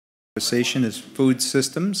Conversation is food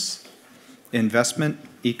systems, investment, and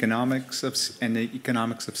the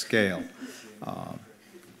economics of scale. Uh,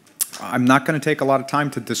 I'm not going to take a lot of time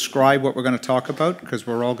to describe what we're going to talk about because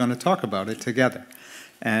we're all going to talk about it together.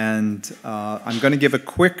 And I'm going to give a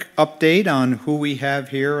quick update on who we have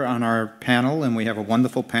here on our panel, and we have a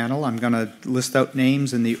wonderful panel. I'm going to list out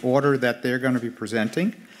names in the order that they're going to be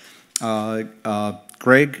presenting.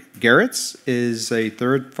 Greg Gerritz is a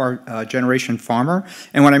third-generation farmer.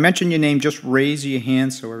 And when I mention your name, just raise your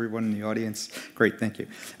hand so everyone in the audience, great, thank you.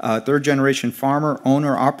 Third-generation farmer,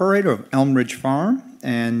 owner, operator of Elm Ridge Farm.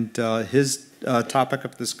 And his topic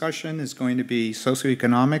of discussion is going to be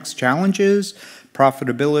socioeconomics challenges,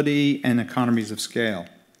 profitability, and economies of scale.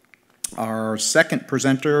 Our second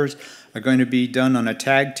presenters are going to be done on a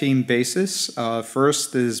tag team basis.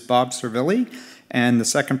 First is Bob Servilli. And the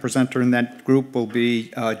second presenter in that group will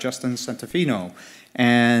be Justin Santafino.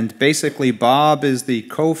 And basically, Bob is the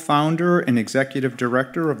co-founder and executive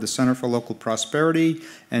director of the Center for Local Prosperity,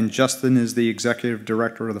 and Justin is the executive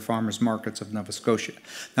director of the Farmers Markets of Nova Scotia.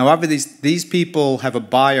 Now, obviously, these people have a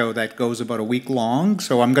bio that goes about a week long,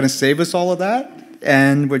 so I'm going to save us all of that,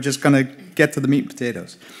 and we're just going to get to the meat and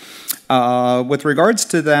potatoes. With regards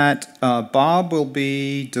to that, Bob will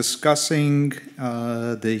be discussing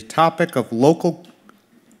the topic of local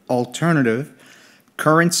alternative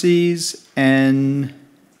currencies and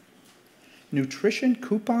nutrition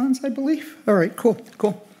coupons, I believe. All right, cool,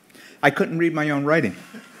 cool. I couldn't read my own writing.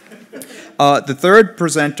 The third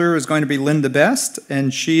presenter is going to be Linda Best,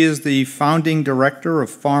 and she is the founding director of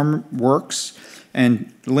FarmWorks.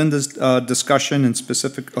 And Linda's discussion in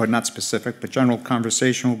specific, or not specific, but general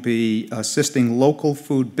conversation will be assisting local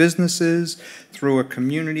food businesses through a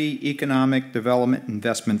community economic development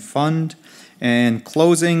investment fund. And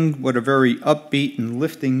closing with a very upbeat and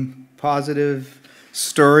lifting positive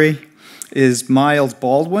story is Miles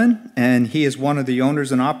Baldwin, and he is one of the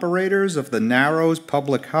owners and operators of the Narrows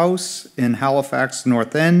Public House in Halifax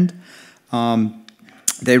North End.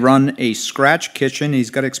 They run a scratch kitchen,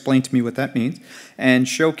 he's got to explain to me what that means, and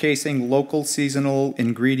showcasing local seasonal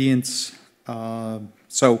ingredients.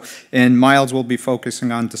 And Miles will be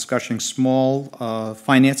focusing on discussing small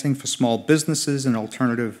financing for small businesses and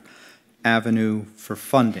alternative avenue for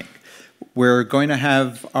funding. We're going to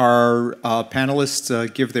have our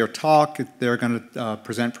panelists give their talk. They're going to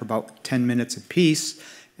present for about 10 minutes apiece,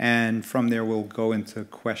 and from there we'll go into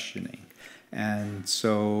questioning. And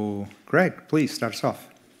so, Greg, please start us off.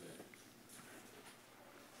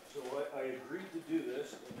 So I agreed to do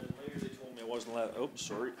this, and then later they told me I wasn't allowed. Oh,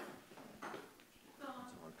 sorry.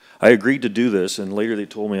 I agreed to do this, and later they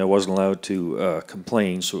told me I wasn't allowed to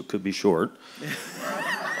complain, so it could be short.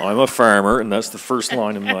 I'm a farmer, and that's the first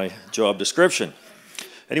line of my job description.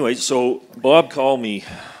 Anyway, so Bob called me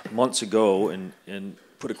months ago and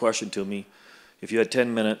put a question to me. If you had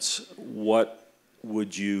 10 minutes, what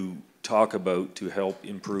would you talk about to help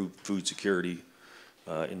improve food security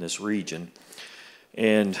in this region?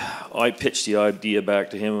 And I pitched the idea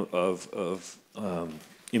back to him of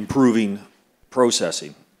improving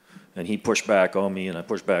processing. And he pushed back on me, and I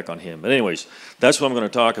pushed back on him. But anyways, that's what I'm going to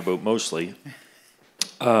talk about mostly.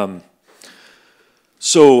 And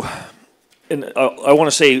I want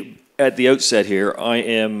to say at the outset here, I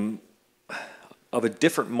am of a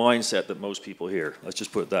different mindset than most people here. Let's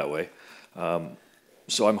just put it that way.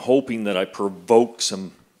 So I'm hoping that I provoke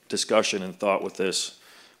some discussion and thought with this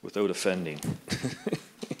without offending.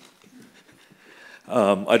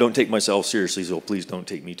 I don't take myself seriously, so please don't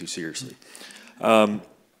take me too seriously.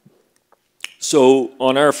 So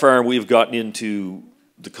on our farm, we've gotten into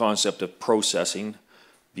the concept of processing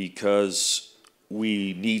because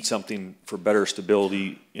we need something for better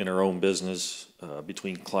stability in our own business.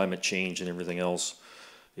 Between climate change and everything else,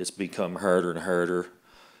 it's become harder and harder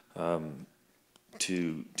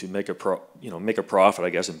to make a profit, I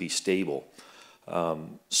guess, and be stable.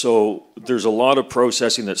 So there's a lot of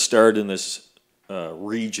processing that started in this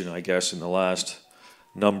region, I guess, in the last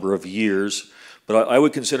number of years. But I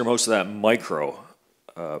would consider most of that micro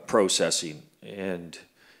processing, and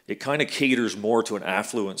it kind of caters more to an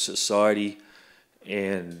affluent society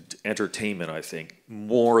and entertainment, I think,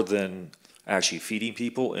 more than actually feeding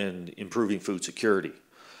people and improving food security.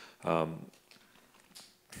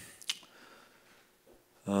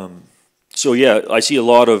 So yeah, I see a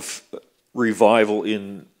lot of revival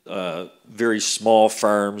in very small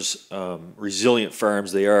farms, resilient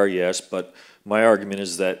farms they are, yes, but my argument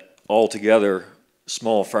is that altogether,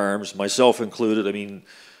 small farms, myself included, I mean,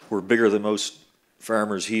 we're bigger than most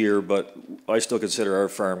farmers here, but I still consider our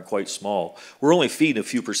farm quite small. We're only feeding a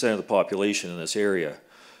few % of the population in this area.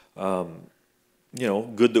 you know,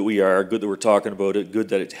 good that we are, good that we're talking about it, good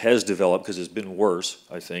that it has developed, because it's been worse,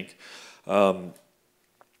 I think.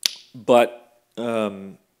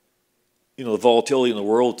 You know, the volatility in the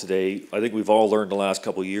world today, I think we've all learned the last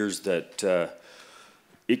couple of years that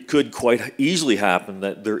it could quite easily happen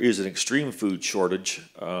that there is an extreme food shortage.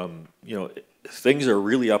 You know, things are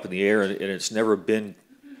really up in the air, and it's never been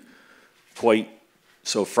quite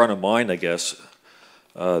so front of mind, I guess,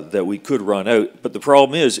 that we could run out. But the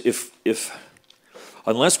problem is,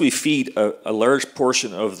 unless we feed a large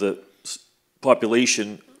portion of the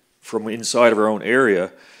population from inside of our own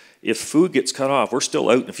area, if food gets cut off, we're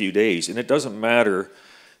still out in a few days. And it doesn't matter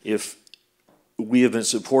if we have been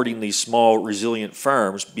supporting these small, resilient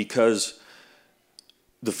farms, because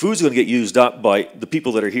the food's going to get used up by the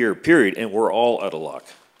people that are here, period, and we're all out of luck.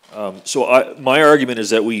 My argument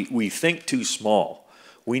is that we think too small.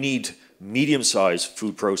 We need medium-sized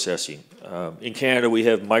food processing. In Canada, we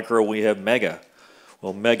have micro, we have mega.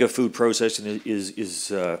 Well, mega food processing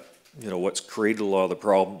is you know, what's created a lot of the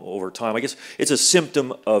problem over time. I guess it's a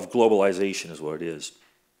symptom of globalization is what it is.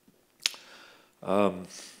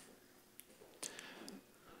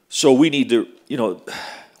 So we need to, you know,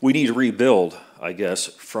 we need to rebuild, I guess,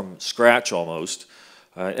 from scratch almost.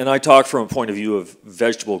 And I talk from a point of view of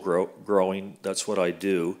vegetable growing. That's what I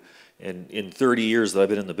do. And in 30 years that I've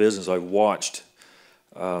been in the business, I've watched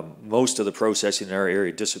most of the processing in our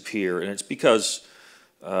area disappear. And it's because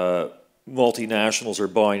multinationals are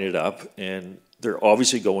buying it up, and they're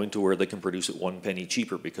obviously going to where they can produce it 1 penny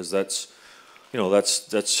cheaper, because that's, you know, that's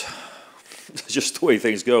just the way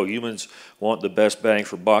things go. Humans want the best bang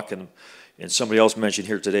for buck, and somebody else mentioned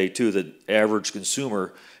here today too that average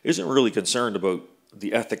consumer isn't really concerned about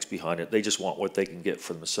the ethics behind it. They just want what they can get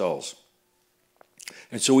for themselves.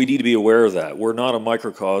 And so we need to be aware of that. We're not a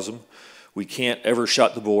microcosm. We can't ever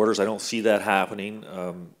shut the borders. I don't see that happening.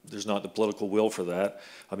 There's not the political will for that.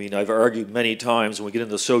 I mean, I've argued many times when we get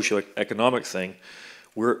into the socioeconomic thing,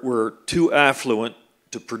 we're too affluent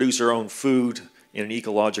to produce our own food in an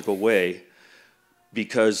ecological way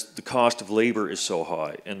because the cost of labor is so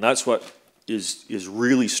high. And that's what is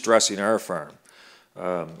really stressing our farm.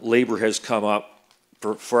 Labor has come up.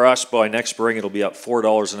 For us, by next spring, it'll be up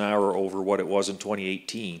 $4 an hour over what it was in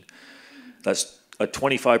 2018. That's a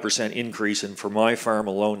 25% increase, and for my farm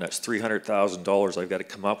alone, that's $300,000 I've got to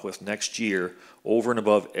come up with next year, over and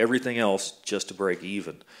above everything else, just to break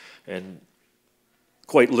even. And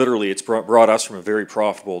quite literally, it's brought us from a very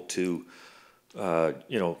profitable to,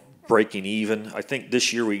 you know, breaking even. I think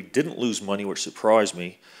this year we didn't lose money, which surprised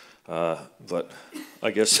me, but I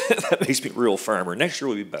guess that makes me a real farmer. Next year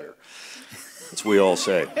will be better. That's what we all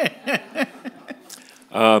say.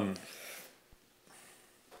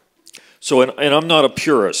 So, and I'm not a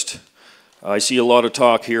purist. I see a lot of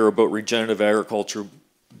talk here about regenerative agriculture,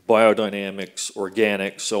 biodynamics,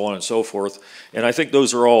 organic, so on and so forth. And I think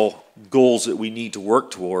those are all goals that we need to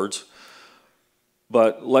work towards.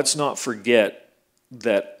 But let's not forget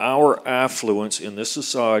that our affluence in this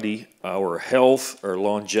society, our health, our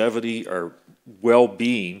longevity, our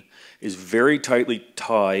well-being is very tightly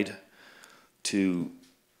tied to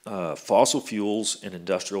fossil fuels and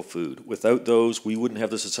industrial food. Without those, we wouldn't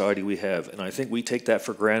have the society we have, and I think we take that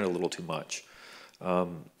for granted a little too much. A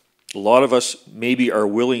lot of us maybe are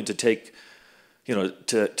willing to take, you know,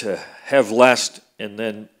 to have less and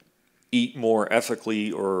then eat more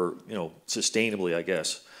ethically or, you know, sustainably, I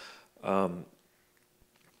guess.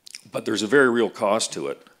 But there's a very real cost to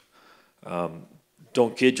it.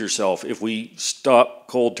 Don't kid yourself. If we stop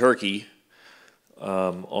cold turkey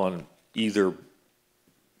on either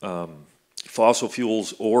fossil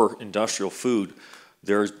fuels or industrial food,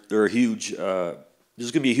 there's going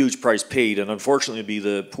to be a huge price paid, and unfortunately it'll be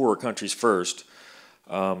the poorer countries first.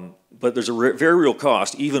 But there's a very real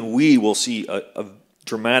cost. Even we will see a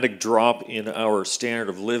dramatic drop in our standard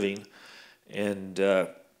of living, and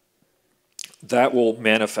that will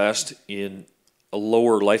manifest in a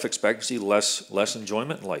lower life expectancy, less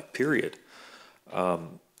enjoyment in life, period.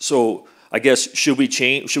 So I guess, should we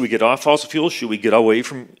get off fossil fuels? Should we get away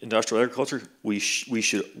from industrial agriculture? We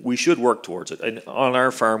should work towards it. And on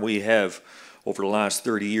our farm, we have, over the last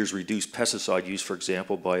 30 years, reduced pesticide use, for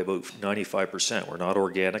example, by about 95%. We're not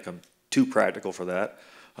organic. I'm too practical for that.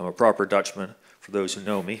 I'm a proper Dutchman, for those who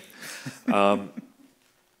know me. But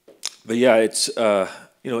yeah, it's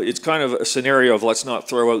you know, it's kind of a scenario of let's not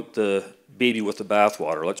throw out the baby with the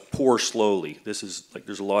bathwater. Let's pour slowly. This is like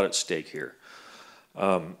there's a lot at stake here.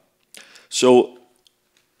 So,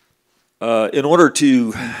 in order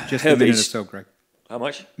to just have a minute or so, Greg. How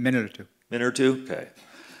much? Minute or two. Minute or two. Okay.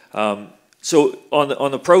 So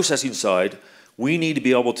on the processing side, we need to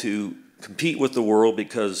be able to compete with the world,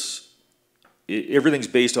 because everything's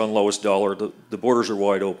based on lowest dollar. The borders are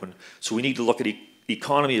wide open. So we need to look at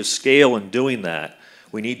economy of scale in doing that.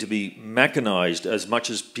 We need to be mechanized as much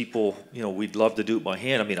as people, we'd love to do it by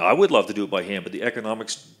hand. I mean, I would love to do it by hand, but the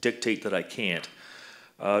economics dictate that I can't.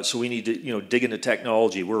 So we need to, dig into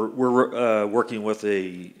technology. We're working with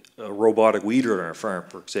a robotic weeder on our farm,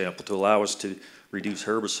 for example, to allow us to reduce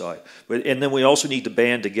herbicide. And then we also need to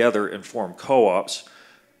band together and form co-ops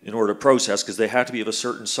in order to process, because they have to be of a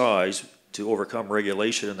certain size to overcome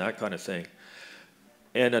regulation and that kind of thing.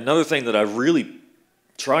 And another thing that I've really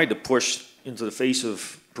tried to push into the face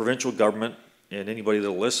of provincial government and anybody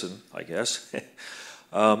that'll listen, I guess,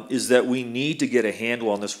 is that we need to get a handle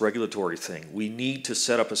on this regulatory thing. We need to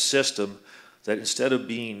set up a system that, instead of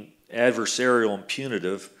being adversarial and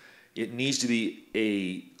punitive, it needs to be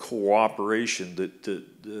a cooperation. That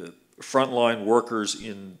the frontline workers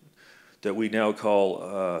that we now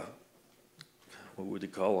call, what would they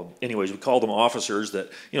call them? Anyways, we call them officers,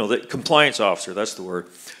 that, the compliance officer, that's the word.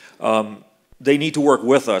 They need to work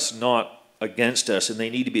with us, not against us, and they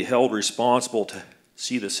need to be held responsible to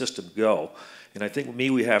see the system go. And I think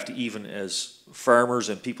we have to, even as farmers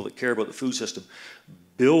and people that care about the food system,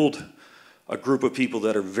 build a group of people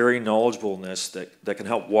that are very knowledgeable in this, that can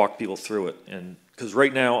help walk people through it. And because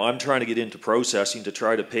right now I'm trying to get into processing to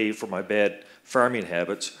try to pay for my bad farming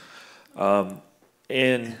habits.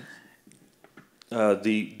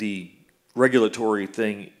 The regulatory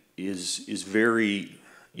thing is very,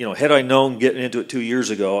 had I known getting into it 2 years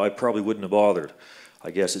ago, I probably wouldn't have bothered.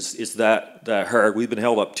 I guess it's that hard. We've been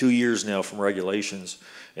held up 2 years now from regulations,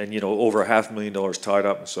 and over $500,000 tied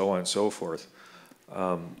up, and so on and so forth.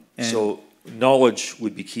 So knowledge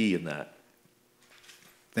would be key in that.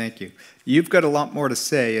 Thank you. You've got a lot more to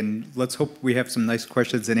say, and let's hope we have some nice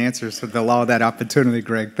questions and answers to allow that opportunity,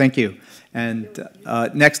 Greg. Thank you. And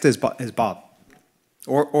next is Bob,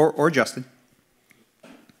 or Justin.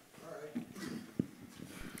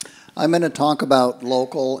 I'm going to talk about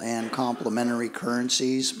local and complementary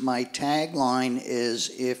currencies. My tagline is,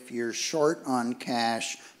 if you're short on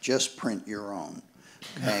cash, just print your own.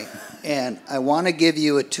 Okay? And I want to give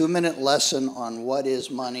you a 2-minute lesson on what is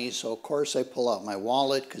money. So, of course, I pull out my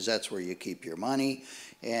wallet, because that's where you keep your money.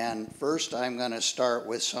 And first, I'm going to start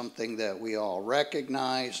with something that we all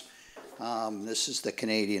recognize. This is the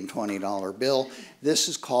Canadian $20 bill. This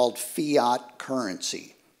is called fiat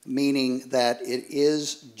currency, meaning that it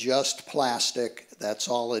is just plastic. That's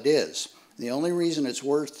all it is. The only reason it's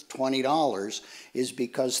worth $20 is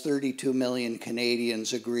because 32 million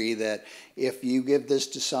Canadians agree that if you give this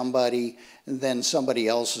to somebody, then somebody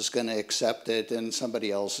else is going to accept it, and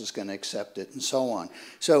somebody else is going to accept it, and so on.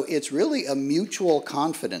 So it's really a mutual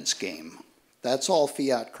confidence game. That's all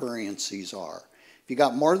fiat currencies are. If you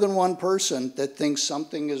got more than one person that thinks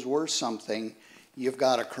something is worth something, you've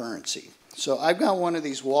got a currency. So I've got one of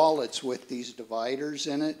these wallets with these dividers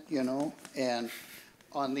in it, and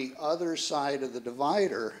on the other side of the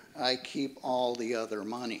divider, I keep all the other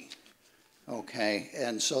money, okay?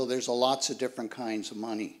 And so there's lots of different kinds of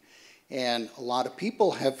money. And a lot of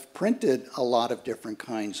people have printed a lot of different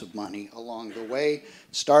kinds of money along the way.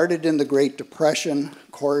 Started in the Great Depression,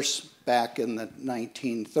 of course, back in the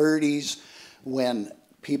 1930s, when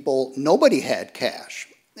nobody had cash.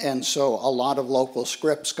 And so a lot of local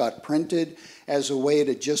scripts got printed as a way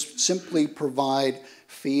to just simply provide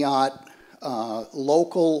fiat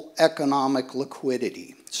local economic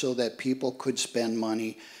liquidity, so that people could spend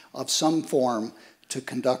money of some form to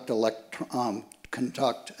conduct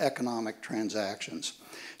economic transactions.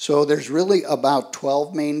 So there's really about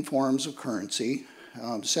 12 main forms of currency.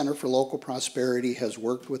 Center for Local Prosperity has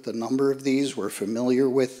worked with a number of these. We're familiar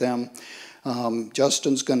with them.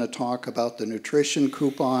 Justin's going to talk about the nutrition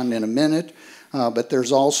coupon in a minute, but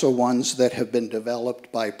there's also ones that have been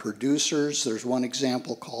developed by producers. There's one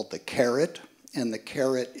example called the carat, and the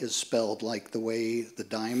carat is spelled like the way the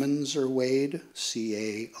diamonds are weighed,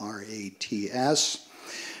 C-A-R-A-T-S.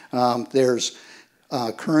 There's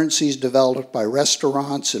currencies developed by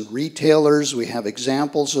restaurants and retailers. We have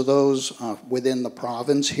examples of those within the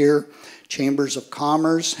province here. Chambers of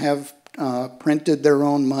Commerce have printed their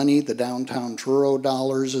own money. The downtown Truro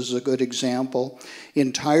dollars is a good example.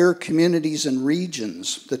 Entire communities and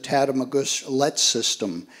regions, the Tatamagouche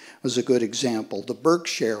system was a good example. The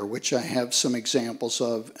Berkshire, which I have some examples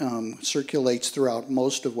of, circulates throughout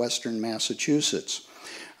most of western Massachusetts.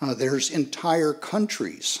 There's entire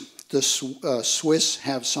countries. The Swiss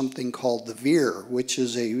have something called the Vir, which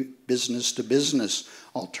is a business-to-business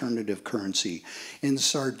alternative currency. In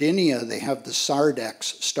Sardinia, they have the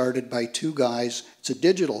Sardex, started by two guys. It's a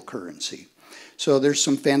digital currency. So there's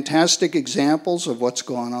some fantastic examples of what's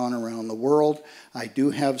going on around the world. I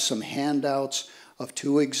do have some handouts of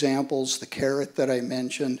 2 examples, the carrot that I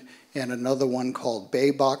mentioned, and another one called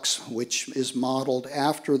Baybucks, which is modeled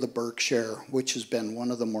after the Berkshire, which has been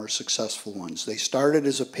one of the more successful ones. They started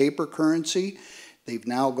as a paper currency. They've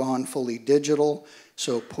now gone fully digital.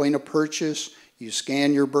 So point of purchase, you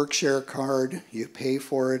scan your Berkshire card, you pay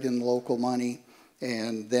for it in local money,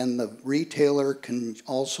 and then the retailer can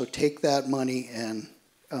also take that money and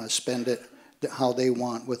spend it how they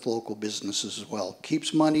want with local businesses as well.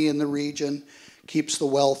 Keeps money in the region, keeps the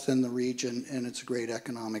wealth in the region, and it's a great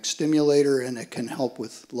economic stimulator, and it can help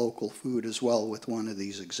with local food as well with one of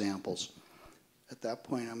these examples. At that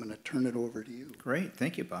point, I'm going to turn it over to you. Great,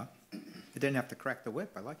 thank you, Bob. I didn't have to crack the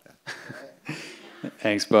whip, I like that.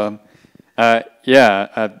 Thanks, Bob.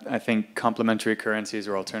 I think complementary currencies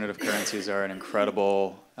or alternative currencies are an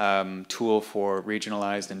incredible tool for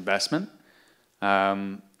regionalized investment,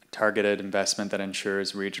 targeted investment that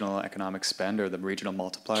ensures regional economic spend or the regional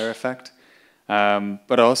multiplier effect,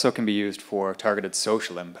 but also can be used for targeted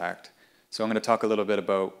social impact. So I'm going to talk a little bit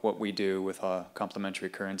about what we do with complementary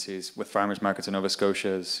currencies with farmers markets in Nova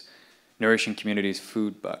Scotia's Nourishing Communities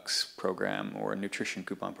Food Bucks program or nutrition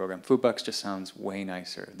coupon program. Food Bucks just sounds way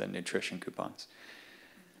nicer than nutrition coupons.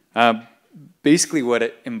 Basically what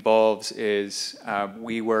it involves is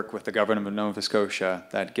we work with the government of Nova Scotia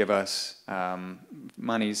that give us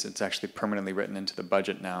monies. It's actually permanently written into the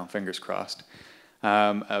budget now, fingers crossed.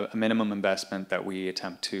 A minimum investment that we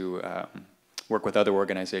attempt to work with other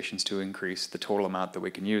organizations to increase the total amount that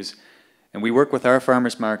we can use. And we work with our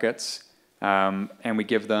farmers markets and we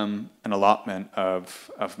give them an allotment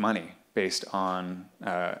of money based on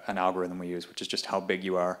an algorithm we use, which is just how big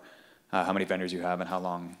you are, how many vendors you have, and how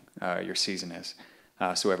long your season is.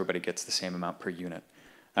 So everybody gets the same amount per unit.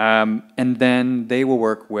 And then they will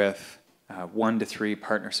work with 1 to 3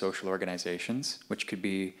 partner social organizations, which could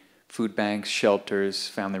be food banks, shelters,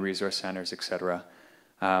 family resource centers, etc.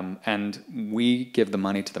 And we give the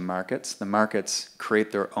money to the markets. The markets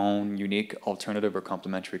create their own unique alternative or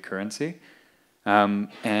complementary currency,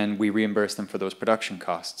 and we reimburse them for those production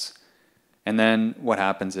costs. And then what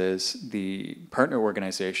happens is the partner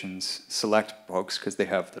organizations select folks because they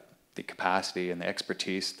have the capacity and the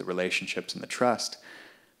expertise, the relationships and the trust,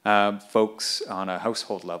 folks on a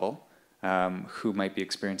household level who might be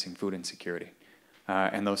experiencing food insecurity.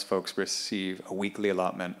 And those folks receive a weekly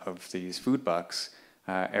allotment of these food bucks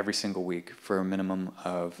every single week for a minimum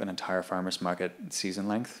of an entire farmer's market season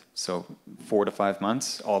length, so 4 to 5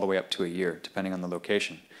 months, all the way up to a year, depending on the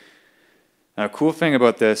location. Now, a cool thing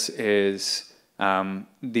about this is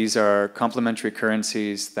these are complementary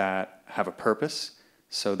currencies that have a purpose,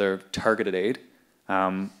 so they're targeted aid,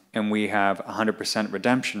 and we have a 100%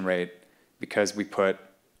 redemption rate because we put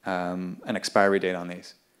an expiry date on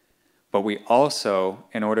these. But we also,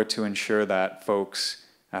 in order to ensure that folks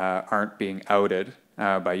aren't being outed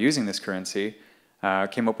by using this currency,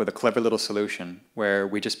 came up with a clever little solution where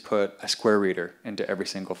we just put a square reader into every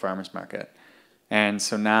single farmer's market. And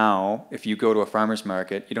so now, if you go to a farmer's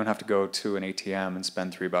market, you don't have to go to an ATM and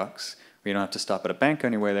spend $3, or you don't have to stop at a bank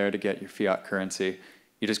on your way there to get your fiat currency.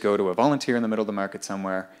 You just go to a volunteer in the middle of the market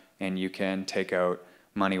somewhere, and you can take out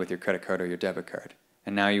money with your credit card or your debit card.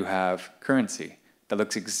 And now you have currency that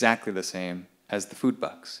looks exactly the same as the food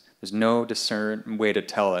bucks. There's no discern way to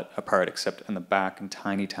tell it apart except in the back in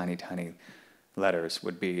tiny, tiny, tiny letters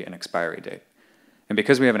would be an expiry date. And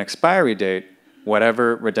because we have an expiry date,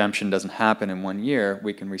 whatever redemption doesn't happen in 1 year,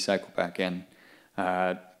 we can recycle back in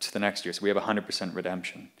to the next year. So we have 100%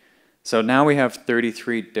 redemption. So now we have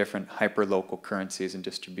 33 different hyper-local currencies in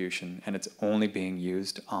distribution, and it's only being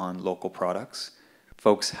used on local products.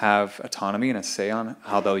 Folks have autonomy and a say on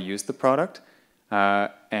how they'll use the product,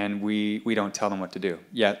 and we don't tell them what to do.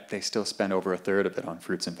 Yet they still spend over 1/3 of it on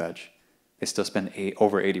fruits and veg. They still spend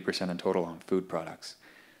over 80% in total on food products.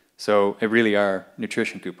 So it really are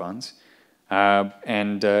nutrition coupons.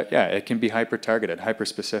 Yeah, it can be hyper-targeted,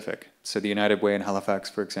 hyper-specific. So the United Way in Halifax,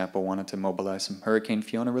 for example, wanted to mobilize some Hurricane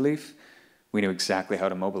Fiona relief. We knew exactly how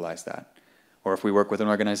to mobilize that. Or if we work with an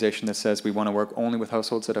organization that says we want to work only with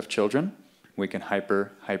households that have children, we can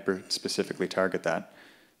hyper-specifically target that.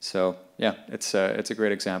 So yeah, it's a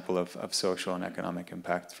great example of social and economic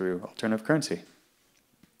impact through alternative currency.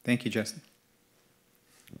 Thank you, Justin.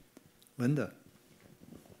 Linda.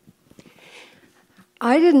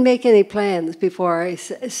 I didn't make any plans before I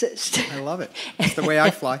I love it. It's the way I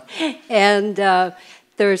fly. And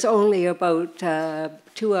there's only about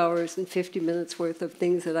 2 hours and 50 minutes worth of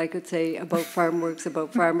things that I could say about FarmWorks,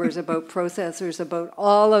 about farmers, about processors, about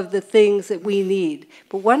all of the things that we need.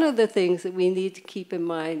 But one of the things that we need to keep in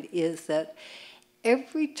mind is that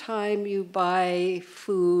every time you buy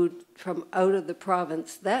food from out of the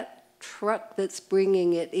province, that truck that's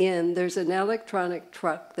bringing it in, there's an electronic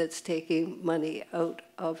truck that's taking money out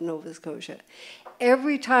of Nova Scotia.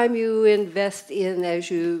 Every time you invest in,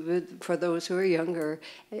 for those who are younger,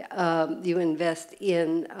 you invest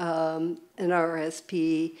in an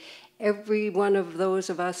RSP, every one of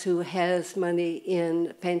those of us who has money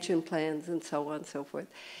in pension plans and so on and so forth,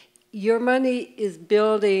 your money is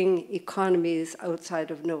building economies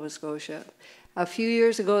outside of Nova Scotia. A few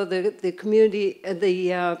years ago, the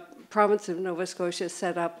province of Nova Scotia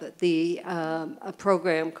set up a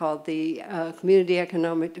program called the Community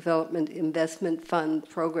Economic Development Investment Fund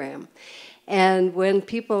Program. And when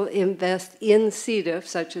people invest in CEDIF,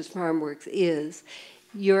 such as FarmWorks is,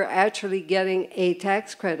 you're actually getting a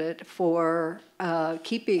tax credit for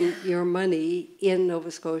keeping your money in Nova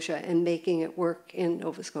Scotia and making it work in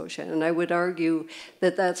Nova Scotia. And I would argue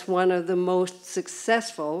that that's one of the most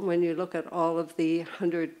successful, when you look at all of the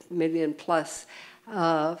 100 million plus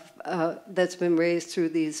that's been raised through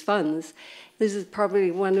these funds. This is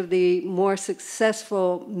probably one of the more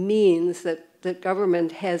successful means that the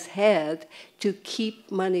government has had to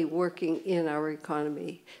keep money working in our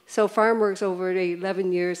economy. So FarmWorks over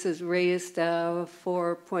 11 years has raised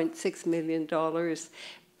 $4.6 million,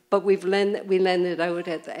 but we lend it out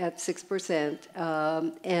at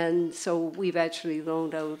 6%, and so we've actually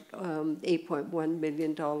loaned out $8.1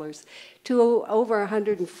 million to over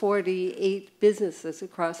 148 businesses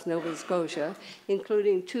across Nova Scotia,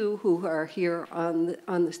 including 2 who are here on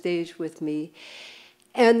the stage with me.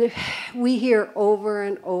 And we hear over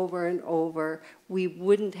and over and over, we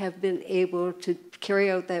wouldn't have been able to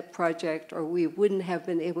carry out that project, or we wouldn't have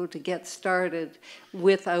been able to get started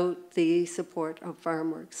without the support of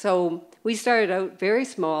FarmWorks. So we started out very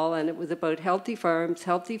small, and it was about healthy farms,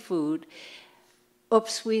 healthy food.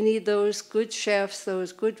 Oops, we need those good chefs,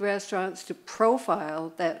 those good restaurants to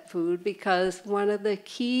profile that food, because one of the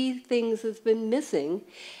key things that's been missing,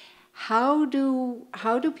 how do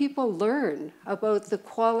people learn about the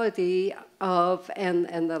quality of and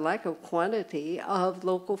the lack of quantity of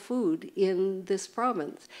local food in this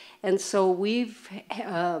province? And so we've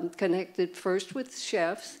connected first with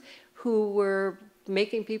chefs who were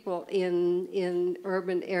making people in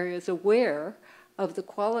urban areas aware of the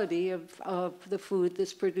quality of the food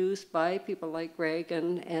that's produced by people like Greg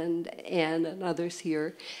and Anne and others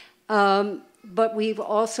here. But we've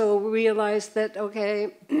also realized that,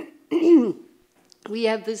 okay, we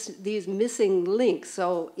have these missing links.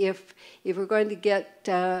 So if we're going to get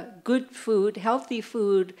good food, healthy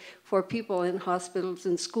food for people in hospitals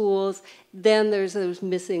and schools, then there's those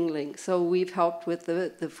missing links. So we've helped with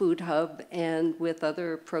the food hub and with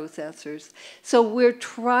other processors. So we're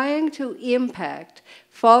trying to impact,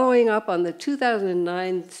 following up on the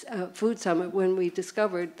 2009 Food Summit, when we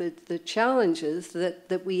discovered the challenges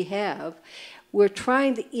that we have. We're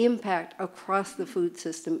trying to impact across the food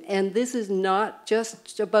system. And this is not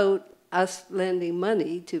just about us lending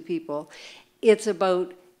money to people. It's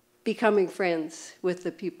about becoming friends with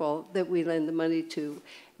the people that we lend the money to,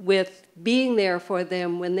 with being there for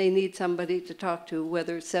them when they need somebody to talk to,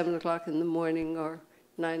 whether it's 7 o'clock in the morning or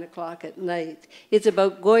 9 o'clock at night. It's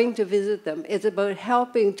about going to visit them. It's about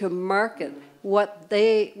helping to market what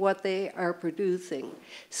they are producing.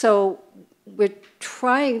 So we're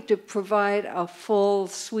trying to provide a full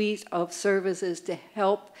suite of services to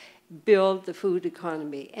help build the food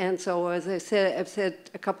economy. And so, as I've said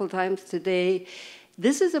a couple of times today,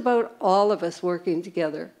 this is about all of us working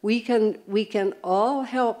together. We can all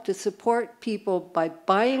help to support people by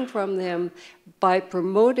buying from them, by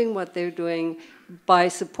promoting what they're doing, by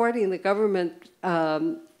supporting the government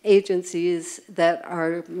agencies that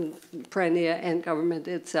are Prenia and government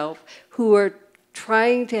itself, who are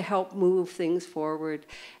trying to help move things forward,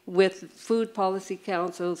 with food policy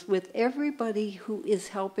councils, with everybody who is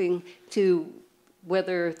helping to,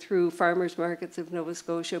 whether through farmers markets of Nova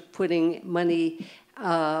Scotia, putting money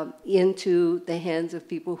into the hands of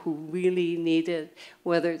people who really need it,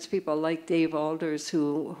 whether it's people like Dave Alders,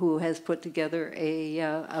 who has put together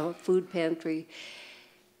a food pantry.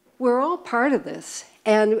 We're all part of this,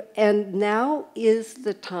 and now is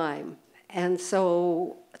the time. And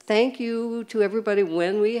so thank you to everybody.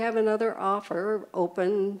 When we have another offer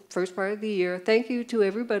open first part of the year, thank you to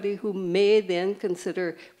everybody who may then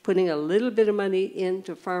consider putting a little bit of money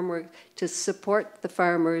into FarmWorks to support the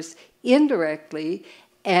farmers indirectly.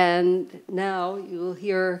 And now you'll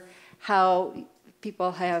hear how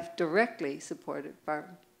people have directly supported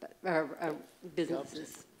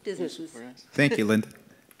businesses. Thank you, Linda.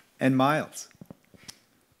 And Miles.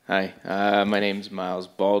 Hi, my name is Miles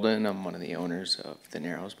Baldwin. I'm one of the owners of the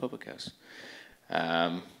Narrows Public House.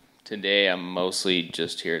 Today I'm mostly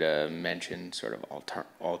just here to mention sort of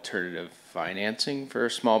alternative financing for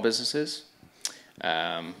small businesses.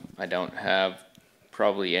 I don't have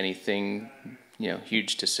probably anything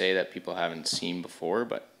huge to say that people haven't seen before,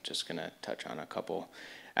 but just going to touch on a couple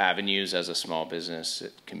avenues. As a small business,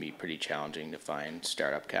 it can be pretty challenging to find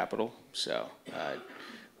startup capital. So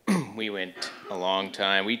we went a long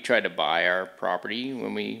time. We tried to buy our property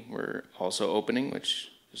when we were also opening, which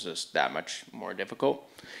is just that much more difficult.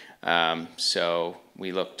 So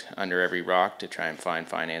we looked under every rock to try and find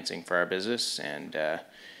financing for our business. And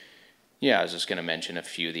yeah, I was just going to mention a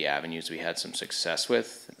few of the avenues we had some success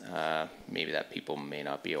with, maybe that people may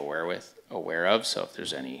not be aware of. So if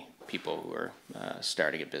there's any people who are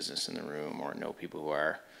starting a business in the room or know people who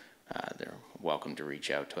are, they're welcome to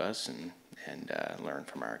reach out to us and learn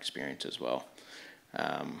from our experience as well.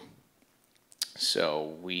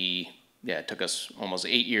 So it took us almost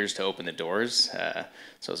 8 years to open the doors. So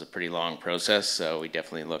it was a pretty long process. So we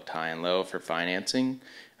definitely looked high and low for financing.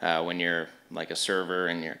 When you're like a server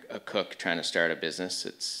and you're a cook trying to start a business,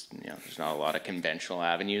 it's there's not a lot of conventional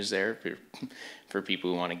avenues there for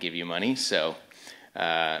people who want to give you money. So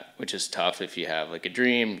which is tough if you have like a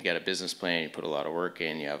dream, you got a business plan, you put a lot of work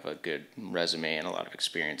in, you have a good resume and a lot of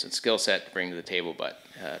experience and skill set to bring to the table, but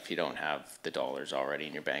if you don't have the dollars already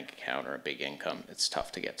in your bank account or a big income, it's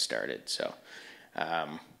tough to get started. So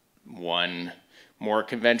one more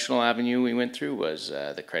conventional avenue we went through was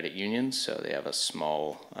the credit unions. So they have a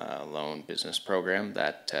small loan business program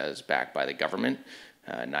that is backed by the government.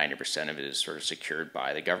 90% of it is sort of secured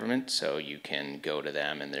by the government, so you can go to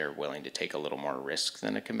them and they're willing to take a little more risk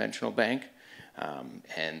than a conventional bank.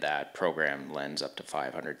 And that program lends up to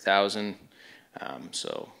 $500,000.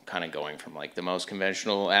 So kind of going from like the most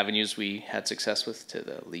conventional avenues we had success with to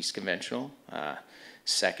the least conventional.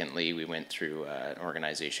 Secondly, we went through an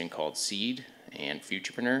organization called SEED and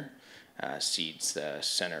Futurepreneur. SEED's the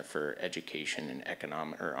Center for Education and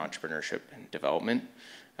Entrepreneurship and Development.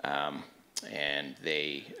 And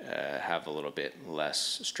they have a little bit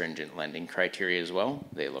less stringent lending criteria as well.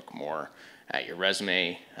 They look more at your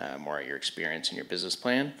resume, more at your experience and your business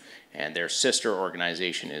plan. And their sister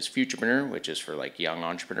organization is Futurepreneur, which is for like young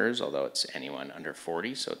entrepreneurs, although it's anyone under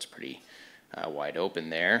 40, so it's pretty wide open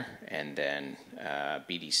there. And then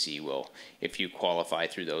BDC will, if you qualify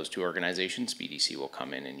through those two organizations, BDC will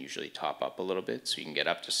come in and usually top up a little bit, so you can get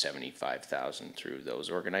up to $75,000 through those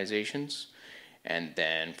organizations. And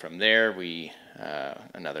then from there,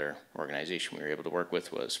 another organization we were able to work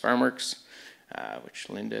with was FarmWorks, which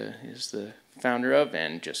Linda is the founder of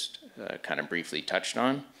and just kind of briefly touched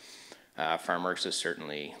on. FarmWorks is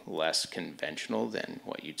certainly less conventional than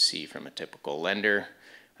what you'd see from a typical lender,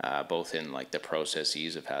 both in like the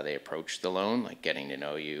processes of how they approach the loan, like getting to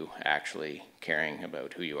know you, actually caring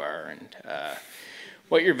about who you are and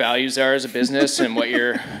what your values are as a business and what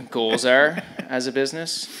your goals are as a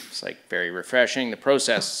business. It's like very refreshing. The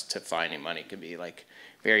process to finding money can be like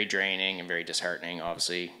very draining and very disheartening.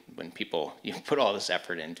 Obviously, when you put all this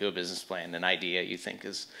effort into a business plan, an idea you think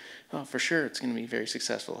is, oh, for sure, it's going to be very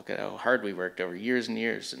successful. Look at how hard we worked over years and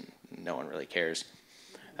years, and no one really cares.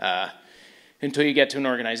 Until you get to an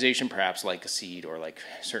organization, perhaps like a SEED or like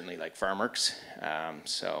certainly like FarmWorks.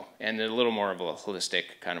 And a little more of a holistic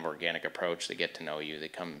kind of organic approach. They get to know you, they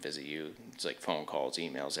come and visit you. It's like phone calls,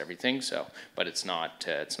 emails, everything. So, but it's not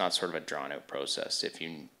sort of a drawn out process.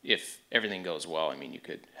 If everything goes well, I mean, you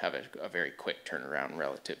could have a very quick turnaround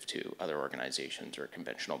relative to other organizations or a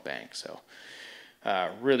conventional bank. So.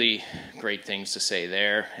 Really great things to say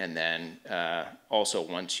there. And then also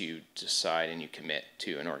once you decide and you commit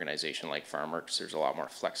to an organization like FarmWorks, there's a lot more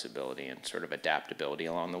flexibility and sort of adaptability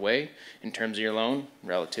along the way in terms of your loan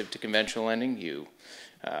relative to conventional lending.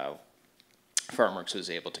 FarmWorks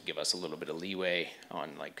was able to give us a little bit of leeway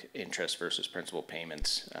on like interest versus principal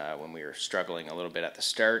payments when we were struggling a little bit at the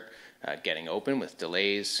start, getting open with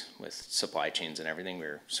delays with supply chains and everything. We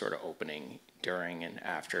were sort of opening during and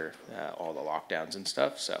after all the lockdowns and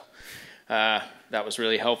stuff. So that was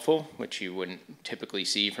really helpful, which you wouldn't typically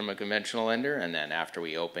see from a conventional lender. And then after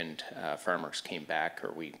we opened, FarmWorks came back,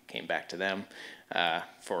 or we came back to them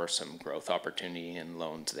for some growth opportunity and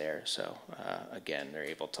loans there. So again, they're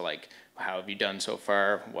able to like, how have you done so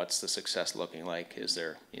far? What's the success looking like? Is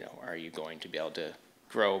there, are you going to be able to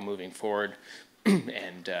grow moving forward?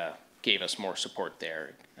 And gave us more support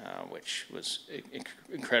there, which was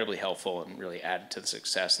incredibly helpful and really added to the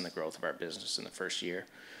success and the growth of our business in the first year.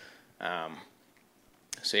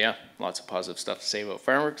 So yeah, lots of positive stuff to say about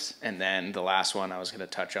Farmworks. And then the last one I was going to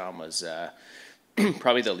touch on was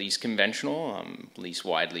probably the least conventional, least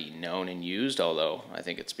widely known and used, although I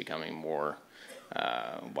think it's becoming more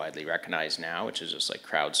widely recognized now, which is just like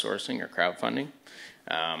crowdsourcing or crowdfunding.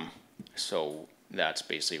 So that's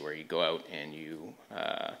basically where you go out and you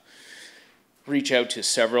reach out to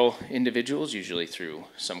several individuals, usually through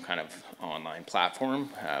some kind of online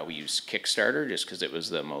platform. We use Kickstarter just because it was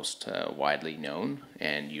the most widely known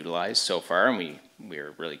and utilized so far, and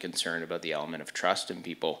we're really concerned about the element of trust and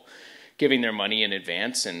people giving their money in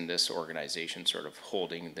advance, and this organization sort of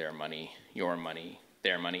holding their money, your money,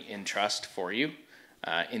 their money in trust for you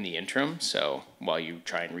in the interim, so while you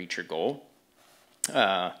try and reach your goal.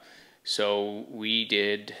 So we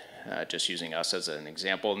did, just using us as an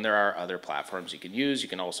example, and there are other platforms you can use. You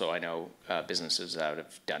can also, I know businesses that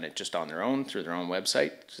have done it just on their own, through their own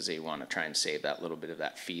website, because they want to try and save that little bit of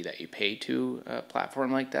that fee that you pay to a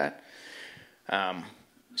platform like that.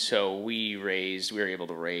 So we were able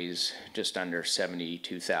to raise just under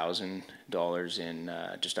 $72,000 in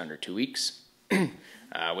just under 2 weeks.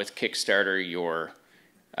 With Kickstarter,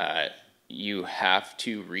 you have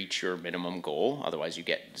to reach your minimum goal, otherwise you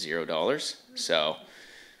get $0. So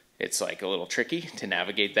it's like a little tricky to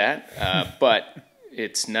navigate that, but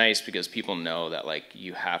it's nice because people know that like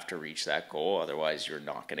you have to reach that goal, otherwise you're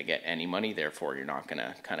not going to get any money. Therefore, you're not going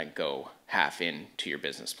to kind of go half into your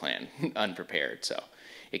business plan unprepared. So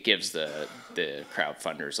it gives the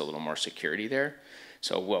crowdfunders a little more security there.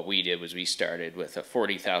 So what we did was we started with a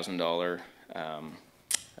 $40,000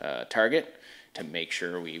 target to make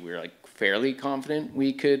sure we were like fairly confident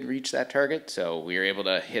we could reach that target. So we were able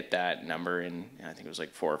to hit that number in, I think it was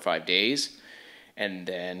like 4 or 5 days. And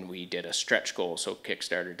then we did a stretch goal. So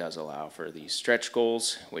Kickstarter does allow for these stretch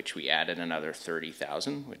goals, which we added another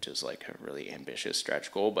 30,000, which is like a really ambitious stretch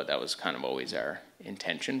goal, but that was kind of always our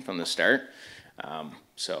intention from the start.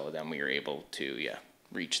 So then we were able to,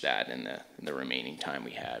 reach that in the remaining time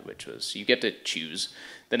we had, which was, you get to choose.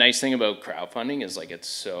 The nice thing about crowdfunding is like it's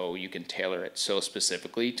so, you can tailor it so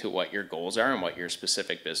specifically to what your goals are and what your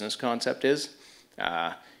specific business concept is.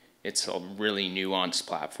 It's a really nuanced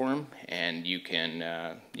platform, and you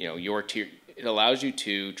can, your tier, it allows you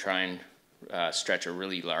to try and stretch a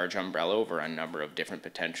really large umbrella over a number of different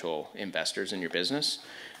potential investors in your business.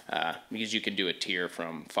 Because you can do a tier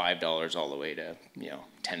from $5 all the way to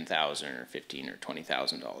 $10,000 or $15,000 or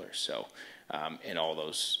 $20,000. So, and all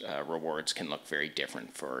those rewards can look very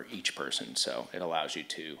different for each person. So it allows you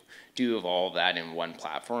to do all of that in one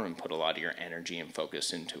platform and put a lot of your energy and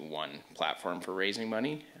focus into one platform for raising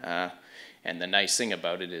money. And the nice thing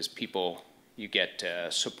about it is you get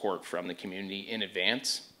support from the community in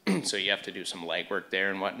advance. So you have to do some legwork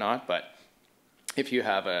there and whatnot. But if you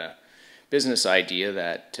have a business idea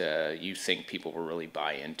that you think people will really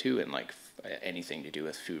buy into, and like anything to do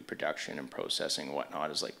with food production and processing and whatnot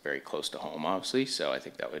is like very close to home, obviously. So I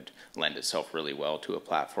think that would lend itself really well to a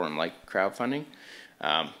platform like crowdfunding.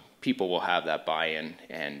 People will have that buy-in,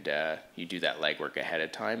 and you do that legwork ahead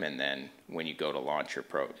of time, and then when you go to launch your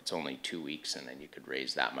it's only 2 weeks, and then you could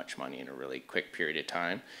raise that much money in a really quick period of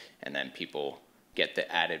time, and then people get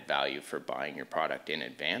the added value for buying your product in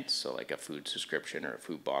advance. So like a food subscription or a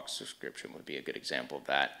food box subscription would be a good example of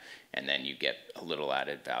that. And then you get a little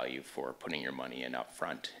added value for putting your money in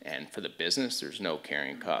upfront. And for the business, there's no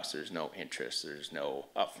carrying costs, there's no interest, there's no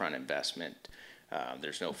upfront investment,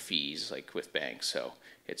 there's no fees like with banks. So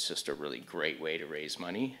it's just a really great way to raise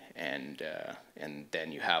money. And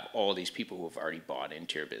then you have all these people who have already bought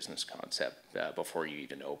into your business concept before you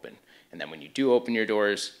even open. And then when you do open your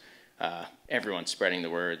doors, everyone's spreading the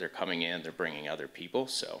word, they're coming in, they're bringing other people.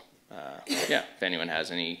 So if anyone has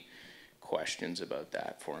any questions about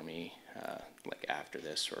that for me, like after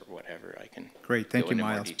this or whatever, I can Great, thank you,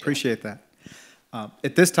 Miles. Appreciate that.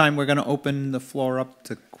 At this time, we're going to open the floor up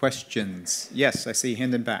to questions. Yes, I see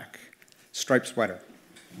hand in back. Striped sweater.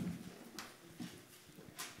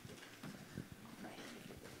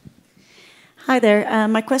 Hi there.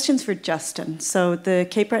 My question's for Justin. So the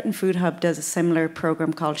Cape Breton Food Hub does a similar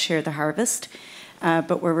program called Share the Harvest,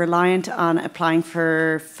 but we're reliant on applying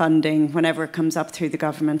for funding whenever it comes up through the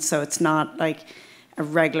government. So it's not like a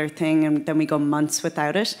regular thing, and then we go months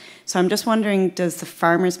without it. So I'm just wondering, does the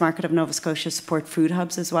farmers market of Nova Scotia support food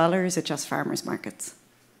hubs as well, or is it just farmers markets?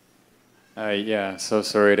 Yeah, so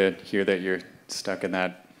sorry to hear that you're stuck in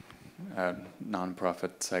that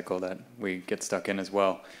nonprofit cycle that we get stuck in as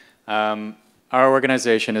well. Our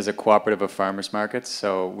organization is a cooperative of farmers markets,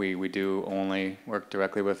 so we do only work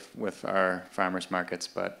directly with our farmers markets,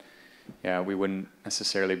 but yeah, we wouldn't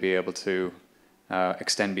necessarily be able to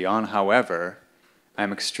extend beyond. However,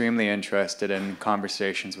 I'm extremely interested in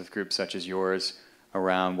conversations with groups such as yours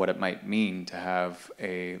around what it might mean to have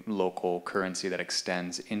a local currency that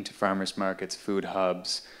extends into farmers markets, food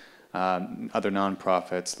hubs, other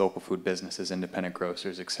nonprofits, local food businesses, independent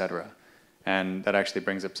grocers, etc. And that actually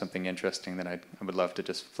brings up something interesting that I would love to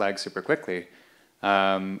just flag super quickly,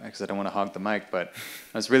 because I don't want to hog the mic, but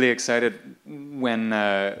I was really excited when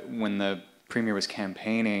the Premier was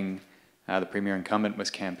campaigning, the Premier incumbent was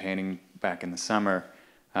campaigning back in the summer.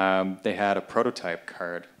 They had a prototype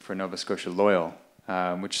card for Nova Scotia Loyal,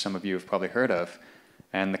 which some of you have probably heard of.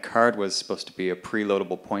 And the card was supposed to be a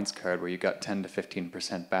preloadable points card where you got 10 to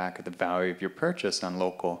 15% back of the value of your purchase on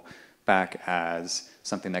local back as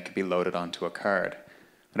something that could be loaded onto a card.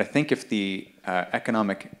 But I think if the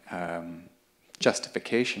economic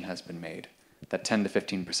justification has been made that 10 to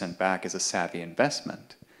 15% back is a savvy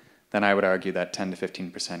investment, then I would argue that 10 to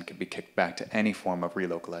 15% could be kicked back to any form of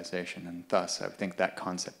relocalization, and thus I would think that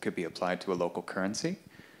concept could be applied to a local currency.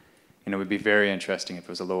 And it would be very interesting if it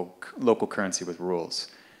was a local currency with rules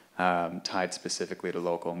tied specifically to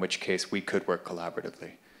local, in which case we could work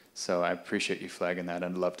collaboratively. So I appreciate you flagging that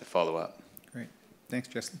and I'd love to follow up. Great. Thanks,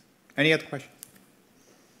 Justin. Any other questions?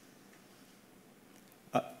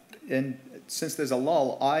 And since there's a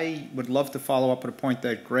lull, I would love to follow up with a point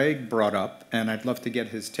that Greg brought up, and I'd love to get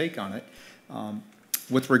his take on it.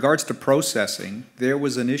 With regards to processing, there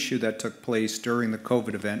was an issue that took place during the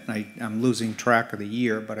COVID event, and I'm losing track of the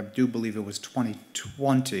year, but I do believe it was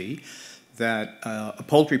 2020, that a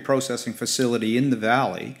poultry processing facility in the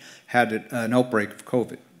valley had an outbreak of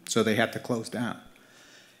COVID, so they had to close down.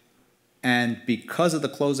 And because of the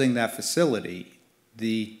closing of that facility,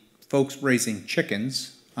 the folks raising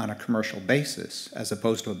chickens on a commercial basis, as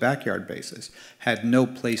opposed to a backyard basis, had no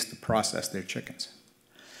place to process their chickens.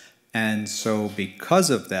 And so because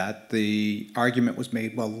of that, the argument was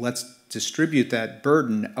made, well, let's distribute that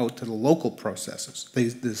burden out to the local processors,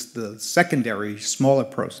 the secondary, smaller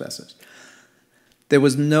processors. There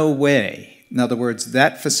was no way, in other words,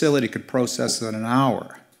 that facility could process in an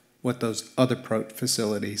hour what those other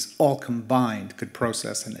facilities all combined could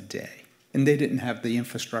process in a day. And they didn't have the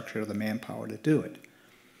infrastructure or the manpower to do it.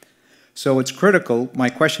 So it's critical. My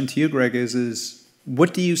question to you, Greg, is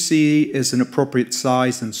what do you see as an appropriate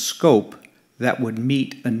size and scope that would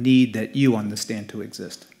meet a need that you understand to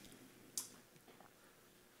exist?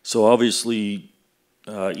 So obviously,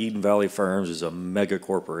 Eden Valley Farms is a mega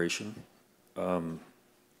corporation,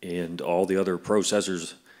 and all the other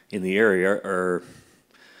processors in the area are,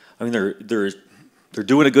 I mean, they're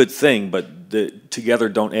doing a good thing, but together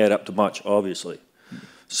don't add up to much, obviously.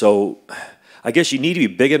 So I guess you need to be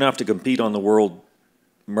big enough to compete on the world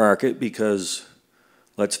market because,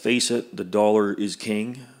 let's face it, the dollar is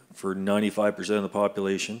king for 95% of the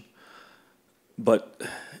population. But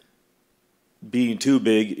being too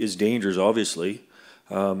big is dangerous, obviously.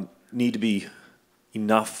 Need to be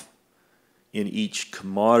enough in each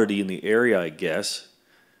commodity in the area, I guess,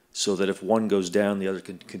 so that if one goes down, the other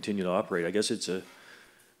can continue to operate. I guess it's a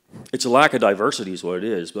lack of diversity is what it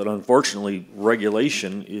is. But unfortunately,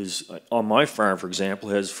 regulation is, on my farm, for example,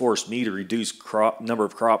 has forced me to reduce number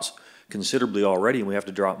of crops considerably already, and we have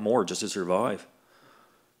to drop more just to survive.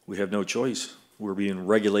 We have no choice. We're being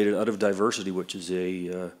regulated out of diversity, which is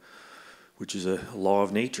a law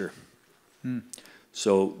of nature.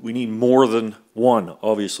 So we need more than one,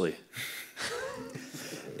 obviously.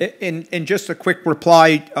 And just a quick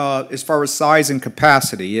reply as far as size and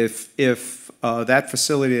capacity. If that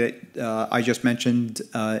facility that I just mentioned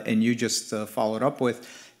and you just followed up with,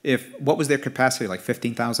 what was their capacity, like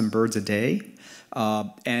 15,000 birds a day?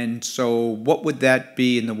 And so what would that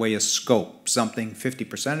be in the way of scope? Something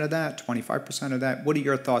 50% of that, 25% of that? What are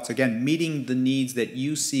your thoughts? Again, meeting the needs that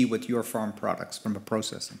you see with your farm products from a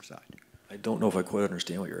processing side. I don't know if I quite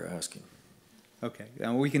understand what you're asking. Okay,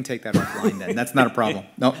 we can take that offline then. That's not a problem.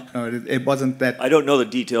 No, it wasn't that. I don't know the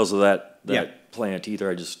details of that plant either.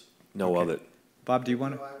 I just know of it. Bob, do you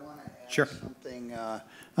want to? I want to add Sure. something.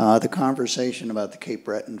 The conversation about the Cape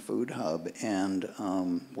Breton Food Hub and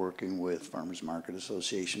working with Farmers Market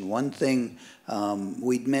Association. One thing,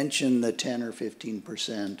 we'd mentioned the 10 or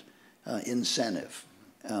 15% incentive,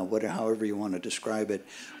 however you want to describe it.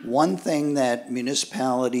 One thing that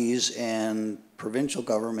municipalities and provincial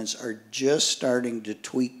governments are just starting to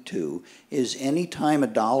tweak to is any time a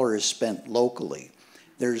dollar is spent locally,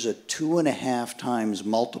 there's a 2.5 times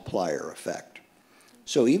multiplier effect.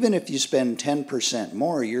 So even if you spend 10%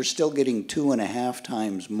 more, you're still getting 2.5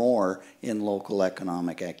 times more in local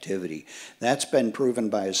economic activity. That's been proven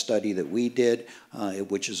by a study that we did,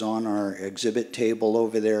 which is on our exhibit table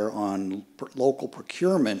over there on local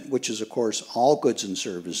procurement, which is, of course, all goods and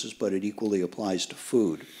services, but it equally applies to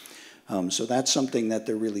food. So that's something that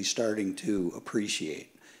they're really starting to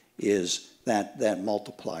appreciate, is that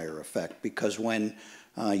multiplier effect. Because when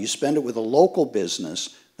you spend it with a local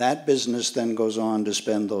business, that business then goes on to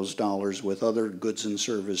spend those dollars with other goods and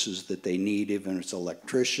services that they need, even if it's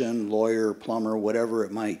electrician, lawyer, plumber, whatever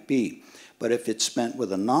it might be. But if it's spent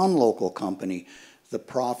with a non-local company, the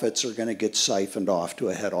profits are going to get siphoned off to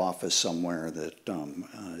a head office somewhere that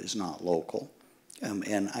is not local.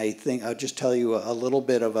 And I think I'll just tell you a little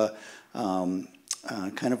bit of a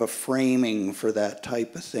kind of a framing for that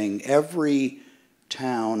type of thing. Every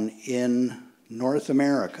town in North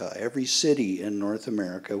America, every city in North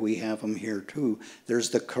America, we have them here too, there's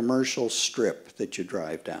the commercial strip that you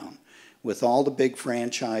drive down with all the big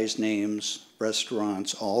franchise names,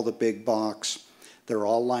 restaurants, all the big box. They're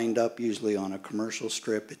all lined up usually on a commercial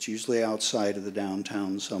strip. It's usually outside of the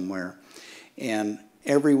downtown somewhere. And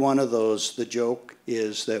every one of those, the joke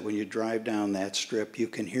is that when you drive down that strip, you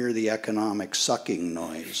can hear the economic sucking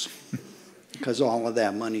noise because all of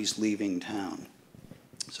that money's leaving town.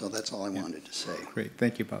 So that's all I wanted to say. Great,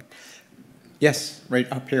 thank you, Bob. Yes, right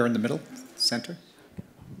up here in the middle, center.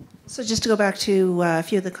 So just to go back to a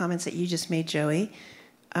few of the comments that you just made, Joey,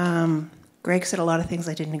 Greg said a lot of things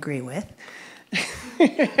I didn't agree with.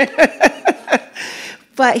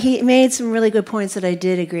 But he made some really good points that I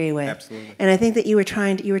did agree with. Absolutely. And I think that you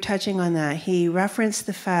were touching on that. He referenced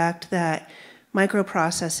the fact that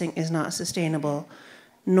microprocessing is not sustainable,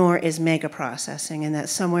 nor is mega processing, and that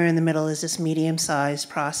somewhere in the middle is this medium-sized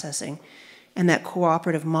processing, and that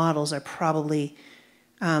cooperative models are probably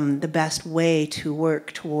the best way to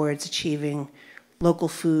work towards achieving local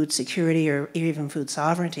food security or even food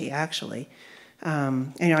sovereignty, actually.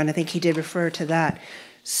 And I think he did refer to that.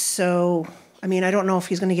 So, I mean, I don't know if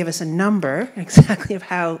he's going to give us a number exactly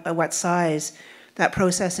of what size that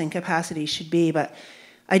processing capacity should be, but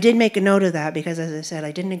I did make a note of that because, as I said,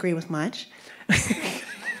 I didn't agree with much.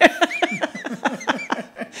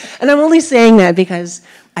 And I'm only saying that because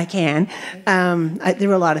I can. There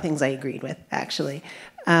were a lot of things I agreed with, actually.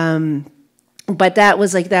 But that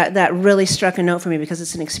was like that really struck a note for me because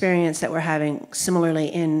it's an experience that we're having similarly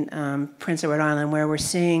in Prince Edward Island, where we're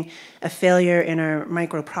seeing a failure in our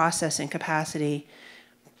microprocessing capacity,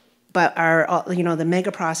 but the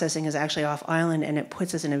mega processing is actually off island, and it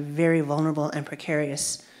puts us in a very vulnerable and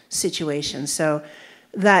precarious situation. So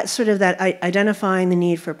that identifying the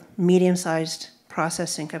need for medium-sized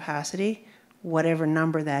processing capacity, whatever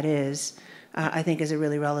number that is, I think is a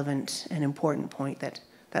really relevant and important point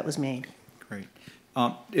that was made. Great.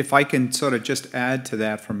 If I can sort of just add to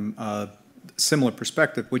that from a similar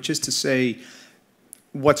perspective, which is to say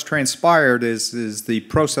what's transpired is the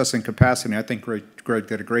processing capacity. I think Greg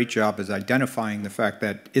did a great job as identifying the fact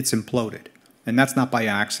that it's imploded. And that's not by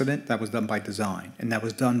accident, that was done by design. And that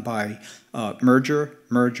was done by merger,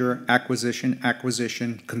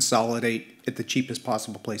 acquisition, consolidate at the cheapest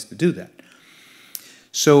possible place to do that.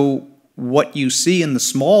 So what you see in the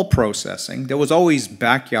small processing, there was always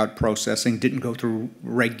backyard processing, didn't go through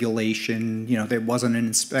regulation, there wasn't an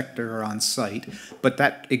inspector on site, but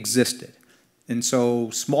that existed. And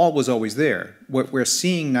so small was always there. What we're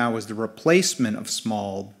seeing now is the replacement of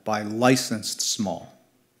small by licensed small.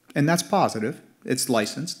 And that's positive, it's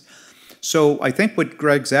licensed. So I think what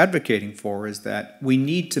Greg's advocating for is that we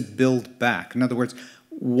need to build back. In other words,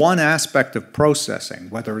 one aspect of processing,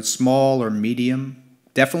 whether it's small or medium,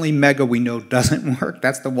 definitely mega we know doesn't work.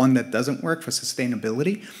 That's the one that doesn't work for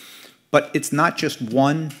sustainability. But it's not just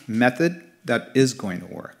one method that is going to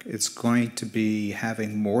work. It's going to be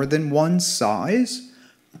having more than one size.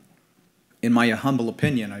 In my humble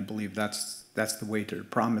opinion, I believe that's the way to the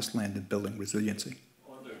promised land in building resiliency.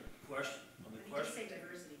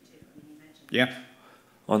 Yeah.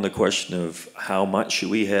 On the question of how much should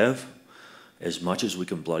we have, as much as we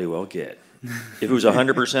can bloody well get. If it was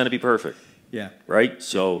 100%, it'd be perfect. Yeah. Right?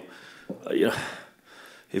 So,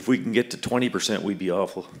 if we can get to 20%, we'd be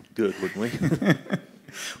awful good, wouldn't we?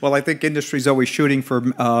 Well, I think industry's always shooting for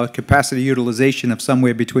capacity utilization of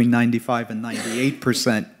somewhere between 95 and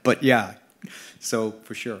 98%. But yeah, so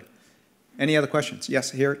for sure. Any other questions?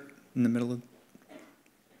 Yes, here in the middle of.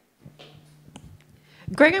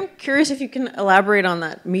 Greg, I'm curious if you can elaborate on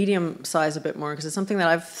that medium size a bit more, because it's something that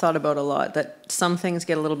I've thought about a lot, that some things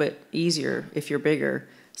get a little bit easier if you're bigger.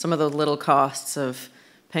 Some of the little costs of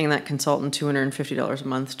paying that consultant $250 a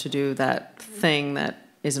month to do that thing that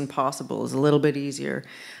isn't possible, is a little bit easier.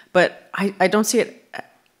 But I don't see it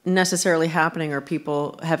necessarily happening, or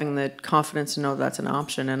people having the confidence to know that's an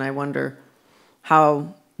option. And I wonder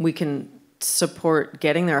how we can support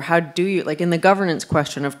getting there. How do you, like in the governance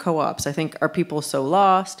question of co-ops, I think, are people so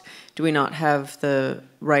lost? Do we not have the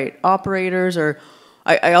right operators? Or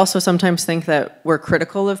I also sometimes think that we're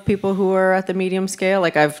critical of people who are at the medium scale.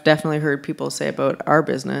 Like I've definitely heard people say about our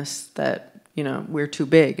business that, you know, we're too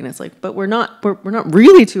big, and it's like, but we're not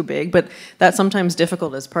really too big. But that's sometimes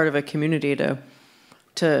difficult as part of a community to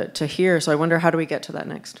hear. So I wonder, how do we get to that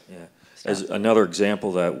next? Yeah. As another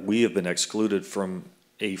example, that we have been excluded from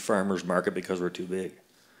a farmer's market because we're too big.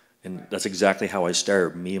 And that's exactly how I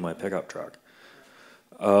started, me and my pickup truck.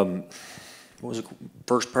 What was the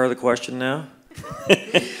first part of the question now?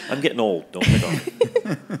 I'm getting old, don't pick on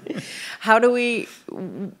me. How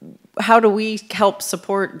do we help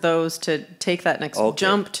support those to take that next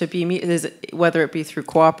jump to be, whether it be through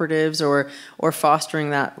cooperatives or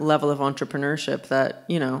fostering that level of entrepreneurship that,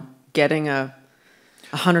 you know, getting a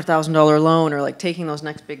 $100,000 loan, or like taking those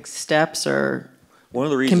next big steps, or one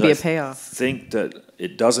of the reasons can be a payoff. I think that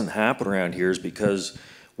it doesn't happen around here is because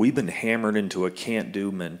we've been hammered into a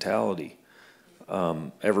can't-do mentality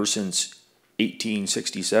ever since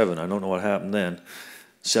 1867. I don't know what happened then.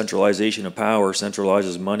 Centralization of power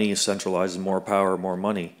centralizes money, centralizes more power, more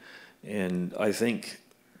money. And I think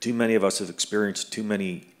too many of us have experienced too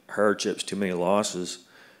many hardships, too many losses,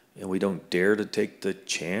 and we don't dare to take the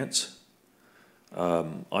chance.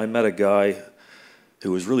 I met a guy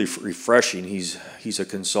who was really refreshing. He's a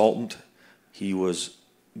consultant. He was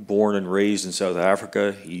born and raised in South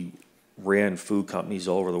Africa. He ran food companies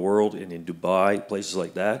all over the world, and in Dubai, places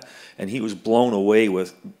like that. And he is blown away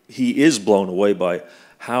by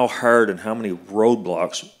how hard and how many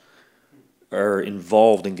roadblocks are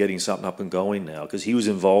involved in getting something up and going now. Because he was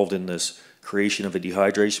involved in this creation of a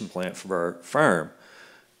dehydration plant for our farm.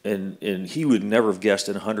 And he would never have guessed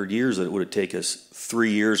in 100 years that it would have taken us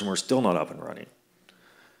 3 years and we're still not up and running.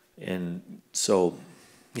 And so,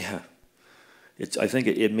 yeah, I think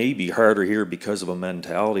it may be harder here because of a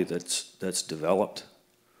mentality that's developed.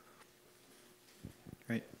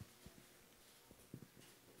 Right.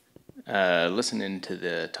 Listening to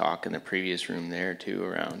the talk in the previous room there too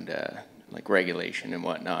around like regulation and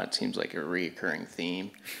whatnot, seems like a reoccurring theme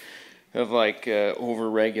of like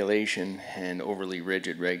over-regulation and overly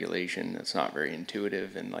rigid regulation that's not very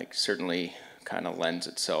intuitive, and like certainly kind of lends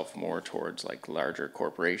itself more towards like larger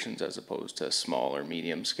corporations as opposed to small or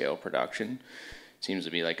medium scale production. Seems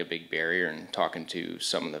to be like a big barrier. And talking to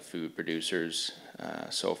some of the food producers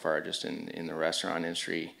so far just in the restaurant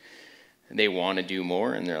industry, they want to do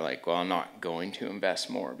more, and they're like, well, I'm not going to invest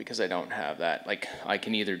more because I don't have that. Like, I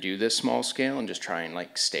can either do this small scale and just try and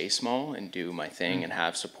like stay small and do my thing and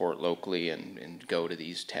have support locally and go to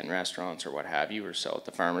these 10 restaurants or what have you, or sell at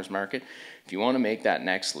the farmer's market. If you want to make that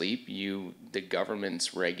next leap, the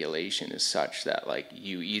government's regulation is such that like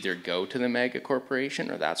you either go to the mega corporation,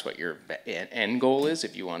 or that's what your end goal is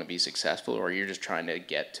if you want to be successful, or you're just trying to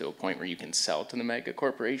get to a point where you can sell to the mega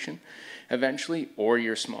corporation eventually, or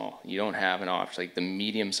you're small. You don't have an option. Like the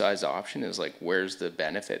medium-sized option is like, where's the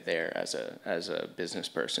benefit there as a business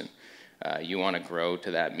person? You want to grow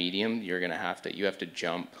to that medium, you have to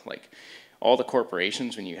jump. Like all the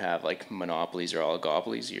corporations, when you have like monopolies or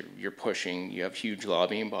oligopolies, you're pushing. You have huge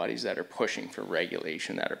lobbying bodies that are pushing for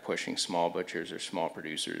regulation, that are pushing small butchers or small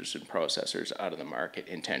producers and processors out of the market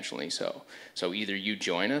intentionally. So either you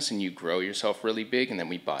join us and you grow yourself really big, and then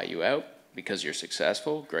we buy you out because you're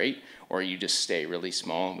successful, great, or you just stay really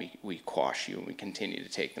small and we quash you and we continue to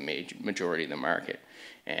take the majority of the market.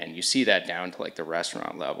 And you see that down to like the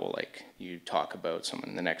restaurant level. Like you talk about, someone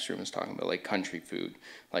in the next room is talking about like country food,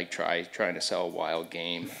 like trying to sell wild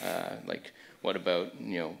game. Like what about,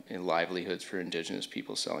 livelihoods for indigenous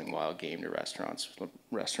people selling wild game to restaurants?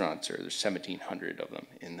 Restaurants, there's 1,700 of them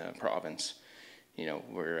in the province. We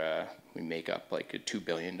make up like a $2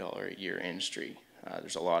 billion a year industry.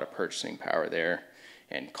 There's a lot of purchasing power there,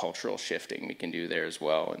 and cultural shifting we can do there as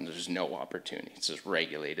well, and there's no opportunity. It's just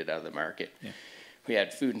regulated out of the market. Yeah. We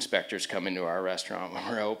had food inspectors come into our restaurant when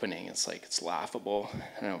we're opening. It's like, it's laughable.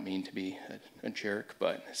 I don't mean to be a jerk,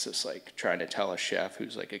 but it's just like trying to tell a chef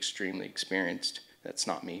who's like extremely experienced, that's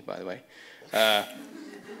not me, by the way, that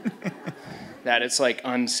it's like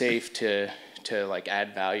unsafe to like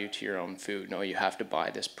add value to your own food. No, you have to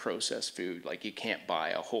buy this processed food. Like you can't buy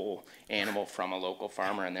a whole animal from a local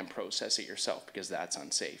farmer and then process it yourself because that's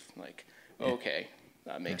unsafe. Like, okay,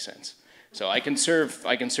 that makes sense. So I can serve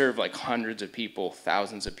like hundreds of people,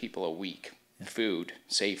 thousands of people a week food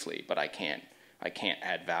safely, but I can't I can't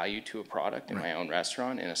add value to a product in my own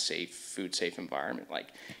restaurant in a food safe environment. Like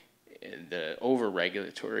the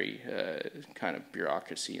over-regulatory kind of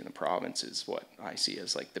bureaucracy in the province is what I see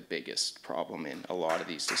as like the biggest problem in a lot of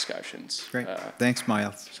these discussions. Great. Thanks,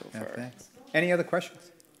 Miles. So far. Thanks. Any other questions?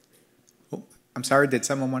 Oh, I'm sorry, did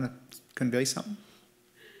someone want to convey something?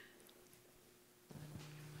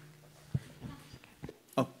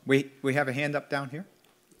 Oh, we have a hand up down here.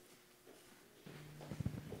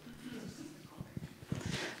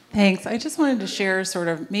 Thanks. I just wanted to share sort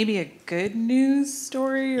of maybe a good news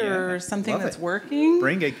story or something that's working.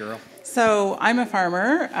 Bring it, girl. So I'm a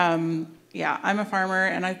farmer. I'm a farmer,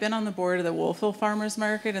 and I've been on the board of the Wolfville Farmers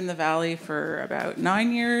Market in the Valley for about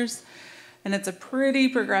 9 years. And it's a pretty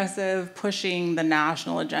progressive, pushing the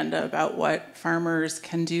national agenda about what farmers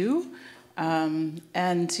can do.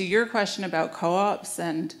 And to your question about co-ops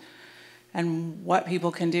and what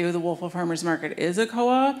people can do, the Wolfville Farmers Market is a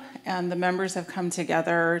co-op, and the members have come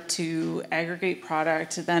together to aggregate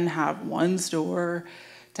product, to then have one store,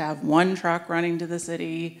 to have one truck running to the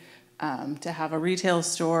city, to have a retail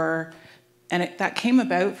store. And that came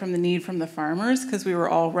about from the need from the farmers, because we were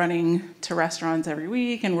all running to restaurants every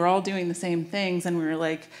week, and we're all doing the same things, and we were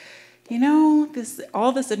like, you know,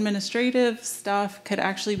 all this administrative stuff could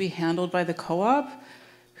actually be handled by the co-op,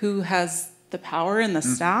 who has the power and the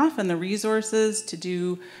staff and the resources to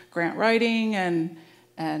do grant writing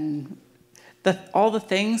and all the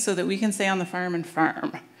things so that we can stay on the farm and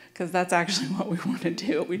farm, because that's actually what we want to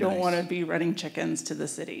do. We don't want to be running chickens to the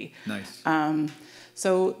city. Nice.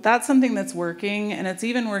 So that's something that's working, and it's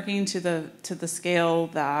even working to the scale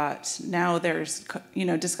that now there's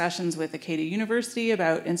discussions with Acadia University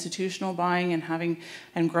about institutional buying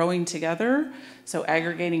and growing together. So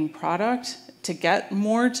aggregating product to get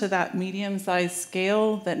more to that medium-sized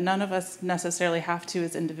scale that none of us necessarily have to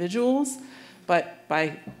as individuals, but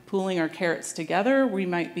by pooling our carrots together, we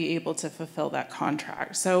might be able to fulfill that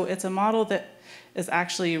contract. So it's a model that is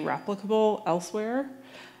actually replicable elsewhere.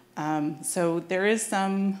 So there is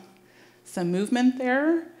some movement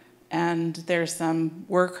there, and there's some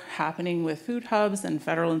work happening with food hubs and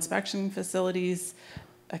federal inspection facilities,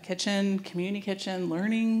 a kitchen, community kitchen,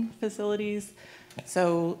 learning facilities.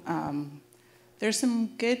 So there's some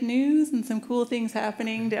good news and some cool things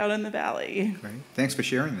happening down in the valley. Great. Thanks for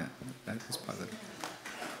sharing that. That is positive.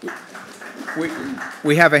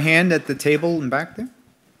 We have a hand at the table and back there.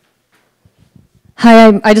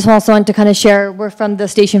 Hi, I just also want to kind of share, we're from the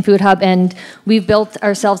Station Food Hub, and we've built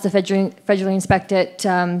ourselves a federally inspected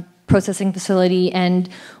processing facility, and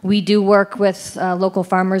we do work with local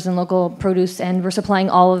farmers and local produce, and we're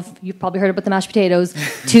supplying you've probably heard about the mashed potatoes,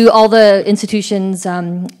 to all the institutions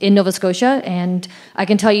in Nova Scotia. And I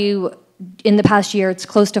can tell you, in the past year, it's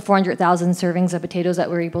close to 400,000 servings of potatoes that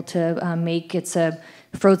we're able to make. It's a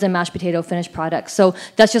frozen mashed potato finished product. So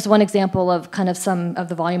that's just one example of kind of some of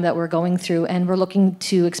the volume that we're going through, and we're looking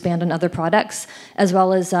to expand on other products, as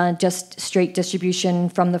well as just straight distribution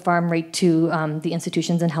from the farm right to the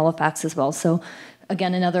institutions in Halifax as well. So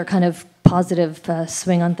again, another kind of positive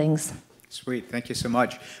swing on things. Sweet, thank you so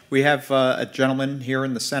much. We have a gentleman here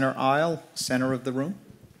in the center aisle, center of the room.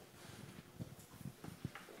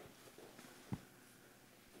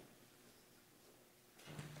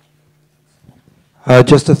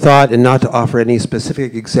 Just a thought, and not to offer any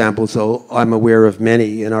specific examples, though I'm aware of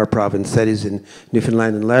many in our province, that is in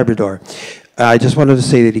Newfoundland and Labrador. I just wanted to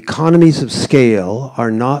say that economies of scale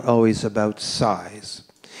are not always about size.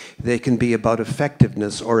 They can be about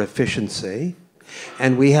effectiveness or efficiency.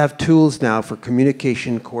 And we have tools now for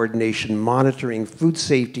communication, coordination, monitoring, food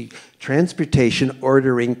safety, transportation,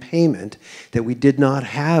 ordering, payment that we did not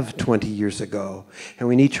have 20 years ago. And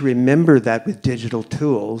we need to remember that with digital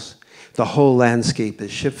tools, the whole landscape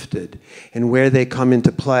has shifted. And where they come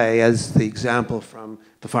into play, as the example from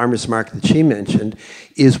the farmers market that she mentioned,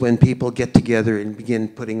 is when people get together and begin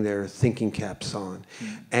putting their thinking caps on.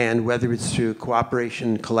 And whether it's through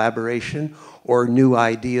cooperation, collaboration, or new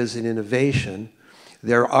ideas and innovation,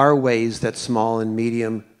 there are ways that small and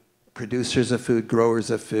medium producers of food, growers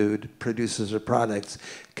of food, producers of products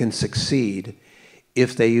can succeed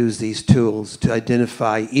if they use these tools to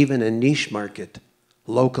identify even a niche market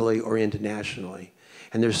locally or internationally.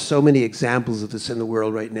 And there's so many examples of this in the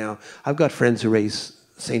world right now. I've got friends who raise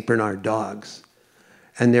St. Bernard dogs,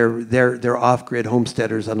 and they're off-grid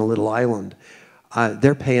homesteaders on a little island.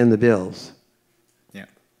 They're paying the bills. Yeah.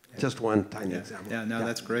 Just one tiny example. Yeah, no,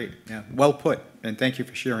 that's great. Yeah, well put, and thank you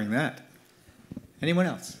for sharing that. Anyone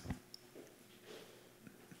else?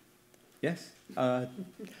 Yes?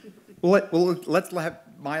 Let's have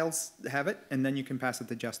Miles have it, and then you can pass it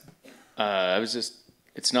to Justin.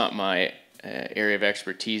 It's not my area of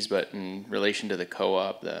expertise, but in relation to the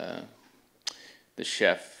co-op, the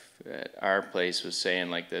chef at our place was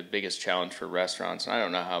saying like the biggest challenge for restaurants, and I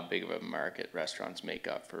don't know how big of a market restaurants make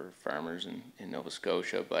up for farmers in Nova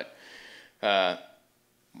Scotia, but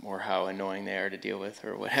or how annoying they are to deal with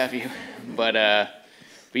or what have you. But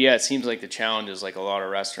yeah, it seems like the challenge is like a lot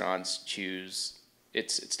of restaurants choose,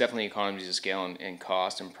 it's definitely economies of scale and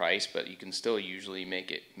cost and price, but you can still usually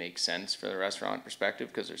make it make sense for the restaurant perspective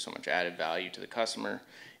because there's so much added value to the customer,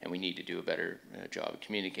 and we need to do a better job of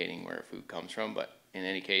communicating where food comes from. But in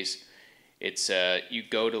any case, it's you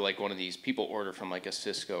go to like one of these, people order from like a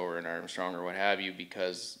Cisco or an Armstrong or what have you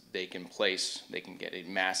because they can get a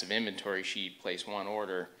massive inventory sheet, place one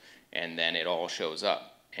order, and then it all shows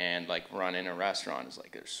up. And like running a restaurant is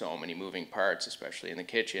like there's so many moving parts, especially in the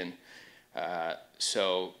kitchen.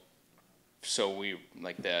 So we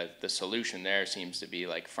like the solution there seems to be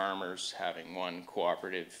like farmers having one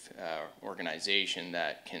cooperative organization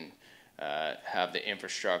that can have the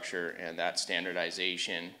infrastructure and that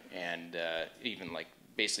standardization, and even like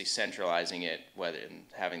basically centralizing it, whether and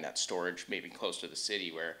having that storage maybe close to the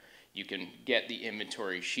city where you can get the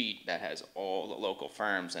inventory sheet that has all the local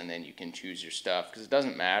farms, and then you can choose your stuff, because it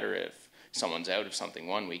doesn't matter if someone's out of something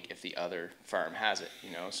one week if the other farm has it,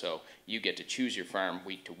 you know. So you get to choose your farm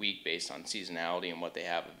week to week based on seasonality and what they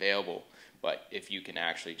have available. But if you can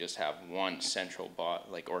actually just have one central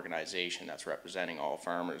organization that's representing all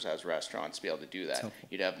farmers as restaurants to be able to do that,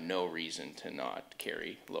 you'd have no reason to not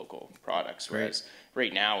carry local products. Whereas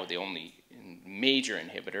right now, the only major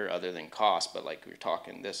inhibitor other than cost, but like we were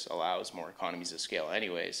talking, this allows more economies of scale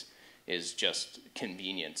anyways, is just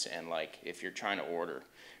convenience. And like if you're trying to order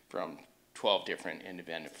from 12 different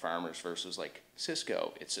independent farmers versus like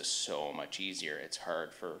Cisco, it's just so much easier. It's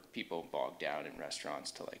hard for people bogged down in restaurants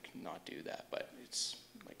to like not do that, but it's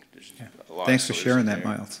like there's a lot. Thanks of for sharing that,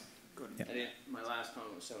 there. Miles. Good. Yeah. My last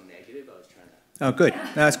comment was so negative. I was trying to. Oh, good.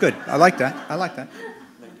 No, that's good. I like that. I like that.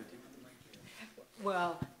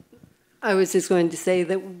 Well, I was just going to say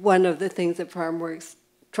that one of the things that FarmWorks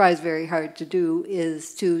tries very hard to do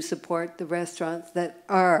is to support the restaurants that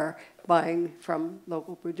are buying from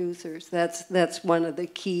local producers. That's one of the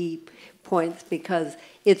key points, because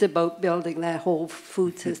it's about building that whole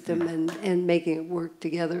food system and making it work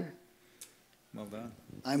together. Well done.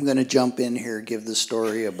 I'm going to jump in here, give the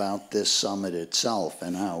story about this summit itself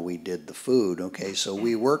and how we did the food. Okay, so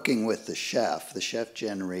we working with the chef. The chef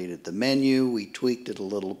generated the menu. We tweaked it a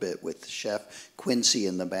little bit with the chef. Quincy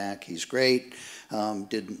in the back, he's great.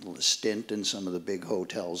 Did a stint in some of the big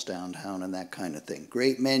hotels downtown and that kind of thing.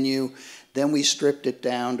 Great menu. Then we stripped it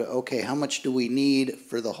down to, okay, how much do we need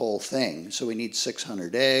for the whole thing? So we need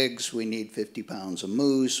 600 eggs. We need 50 pounds of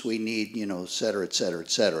mousse. We need, you know, et cetera, et cetera,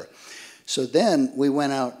 et cetera. So then we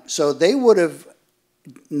went out. So they would have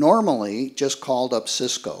normally just called up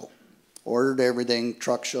Cisco, ordered everything,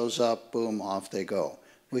 truck shows up, boom, off they go.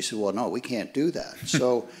 We said, well, no, we can't do that.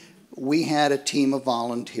 So we had a team of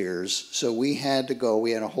volunteers. So we had to go,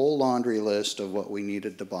 we had a whole laundry list of what we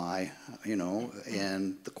needed to buy, you know,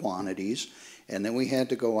 and the quantities. And then we had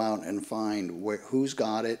to go out and find who's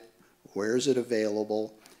got it, where is it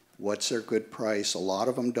available, what's their good price. A lot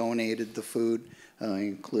of them donated the food.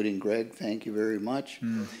 Including Greg, thank you very much.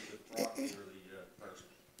 We'll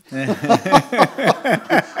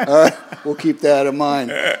keep that in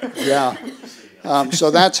mind. Yeah.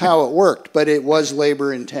 So that's how it worked, but it was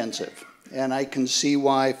labor intensive. And I can see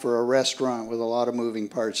why for a restaurant with a lot of moving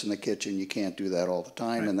parts in the kitchen, you can't do that all the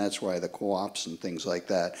time, and that's why the co-ops and things like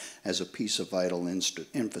that as a piece of vital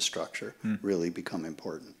infrastructure really become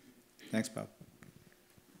important. Thanks, Bob.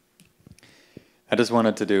 I just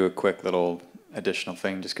wanted to do a quick little additional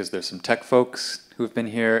thing, just because there's some tech folks who've been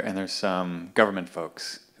here and there's some government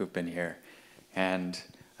folks who've been here. And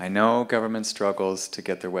I know government struggles to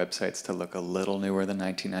get their websites to look a little newer than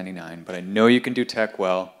 1999, but I know you can do tech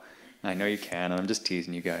well. I know you can, and I'm just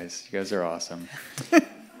teasing you guys. You guys are awesome.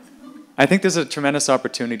 I think there's a tremendous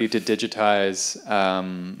opportunity to digitize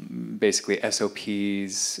basically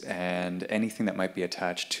SOPs and anything that might be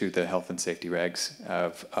attached to the health and safety regs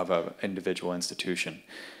of an individual institution.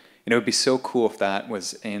 You know, it would be so cool if that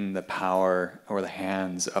was in the power or the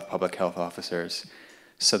hands of public health officers,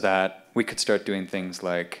 so that we could start doing things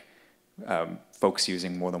like folks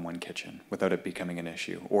using more than one kitchen without it becoming an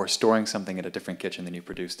issue, or storing something in a different kitchen than you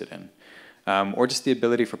produced it in. Or just the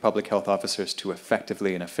ability for public health officers to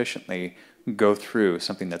effectively and efficiently go through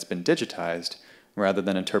something that's been digitized, rather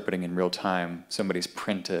than interpreting in real time somebody's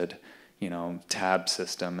printed, you know, tab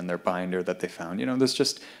system and their binder that they found. You know, there's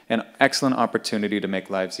just an excellent opportunity to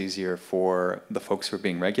make lives easier for the folks who are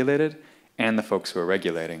being regulated and the folks who are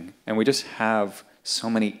regulating. And we just have so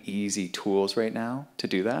many easy tools right now to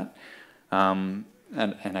do that. And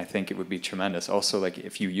I think it would be tremendous. Also, like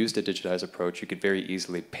if you used a digitized approach, you could very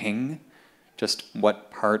easily ping just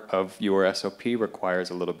what part of your SOP requires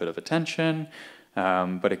a little bit of attention,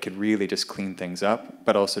 but it could really just clean things up,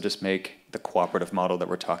 but also just make the cooperative model that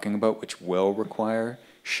we're talking about, which will require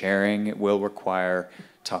sharing, it will require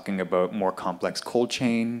talking about more complex cold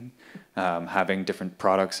chain, having different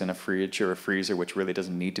products in a fridge or a freezer, which really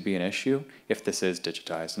doesn't need to be an issue if this is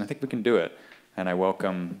digitized. And I think we can do it. And I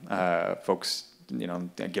welcome folks, you know,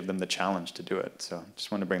 give them the challenge to do it. So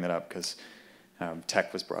just wanted to bring that up because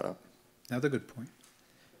tech was brought up. Another good point.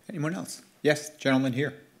 Anyone else? Yes, gentleman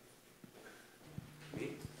here.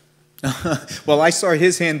 Well, I saw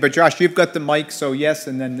his hand, but Josh, you've got the mic, so yes,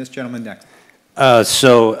 and then this gentleman next.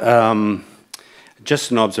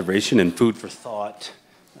 Just an observation and food for thought.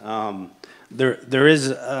 There is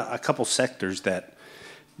a couple sectors that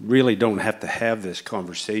really don't have to have this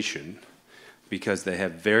conversation because they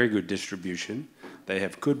have very good distribution, they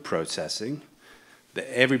have good processing.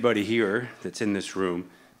 Everybody here that's in this room,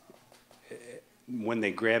 when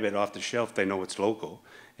they grab it off the shelf, they know it's local,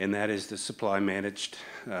 and that is the supply managed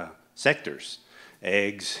sectors,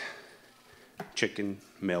 eggs, chicken,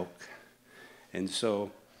 milk. And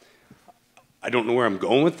so I don't know where I'm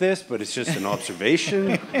going with this, but it's just an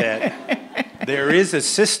observation that there is a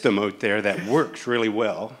system out there that works really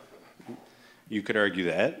well. You could argue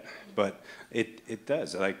that, but it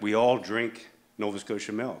does. Like, we all drink Nova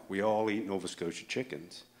Scotia milk. We all eat Nova Scotia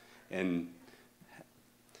chickens. And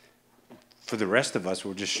for the rest of us,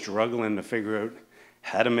 we're just struggling to figure out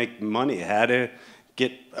how to make money, how to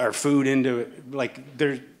get our food into it. Like,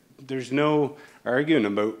 there's no arguing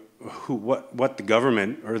about what the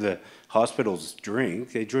government or the hospitals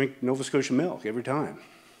drink. They drink Nova Scotia milk every time.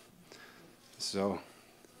 So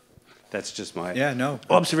that's just my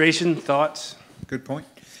observation, thoughts. Good point.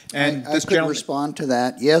 And I could respond to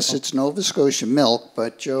that. Yes, it's Nova Scotia milk,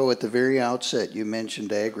 but Joe, at the very outset, you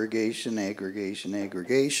mentioned aggregation,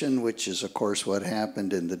 which is, of course, what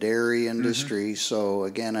happened in the dairy industry. So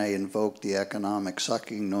again, I invoke the economic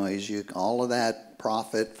sucking noise. All of that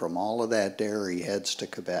profit from all of that dairy heads to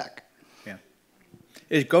Quebec. Yeah.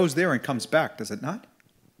 It goes there and comes back, does it not?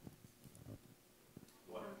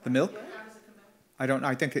 The milk? I don't know.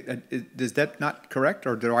 I think, is that not correct,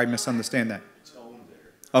 or did I misunderstand that?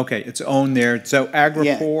 Okay, it's owned there. So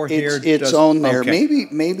Agricor here it's owned there. Okay.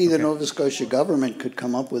 Maybe the Nova Scotia government could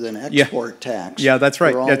come up with an export tax. Yeah, that's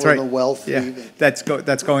right. For all that's of right. The wealth leaving. That's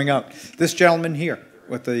going out. This gentleman here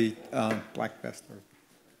with the black vest.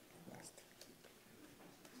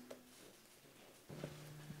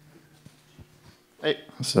 Hey,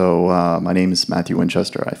 so my name is Matthew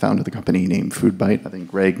Winchester. I founded the company named FoodBite. I think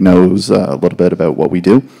Greg knows a little bit about what we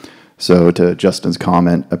do. So to Justin's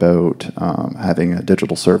comment about having a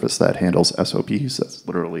digital service that handles SOPs, that's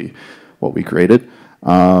literally what we created.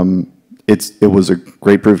 It was a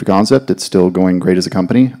great proof of concept. It's still going great as a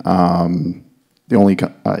company. The only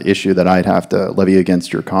issue that I'd have to levy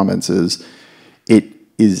against your comments is it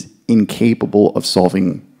is incapable of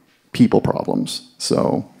solving people problems.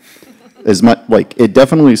 So as much, like, it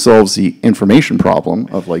definitely solves the information problem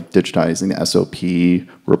of like digitizing the SOP,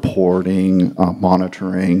 reporting,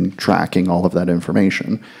 monitoring, tracking all of that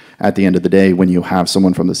information. At the end of the day, when you have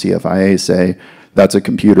someone from the CFIA say, that's a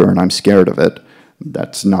computer and I'm scared of it,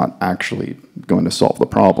 that's not actually going to solve the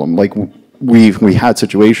problem. Like, we had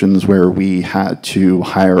situations where we had to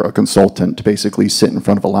hire a consultant to basically sit in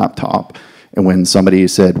front of a laptop, and when somebody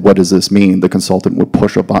said, what does this mean, the consultant would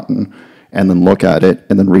push a button and then look at it,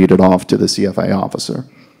 and then read it off to the CFA officer.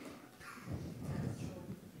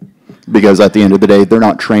 Because at the end of the day, they're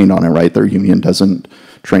not trained on it, right? Their union doesn't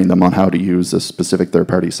train them on how to use this specific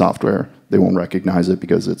third-party software. They won't recognize it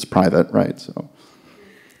because it's private, right?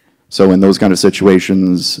 So in those kind of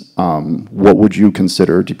situations, what would you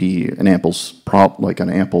consider to be an ample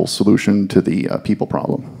solution to the people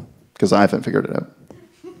problem? Because I haven't figured it out.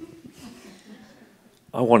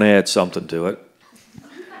 I want to add something to it.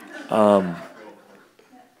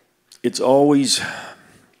 It's always,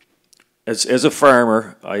 as a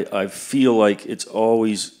farmer, I feel like it's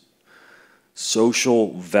always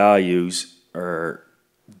social values are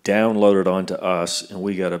downloaded onto us, and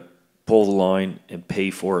we got to pull the line and pay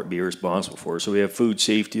for it, be responsible for it. So we have food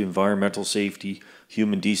safety, environmental safety,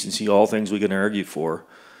 human decency, all things we can argue for,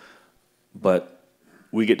 but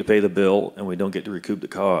we get to pay the bill and we don't get to recoup the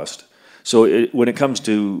cost. So when it comes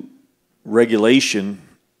to regulation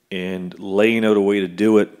and laying out a way to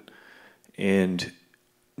do it and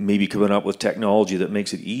maybe coming up with technology that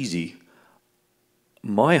makes it easy,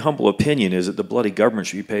 my humble opinion is that the bloody government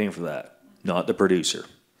should be paying for that, not the producer.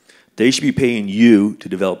 They should be paying you to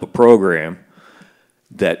develop a program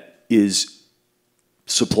that is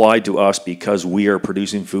supplied to us because we are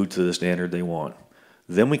producing food to the standard they want.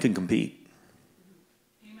 Then we can compete.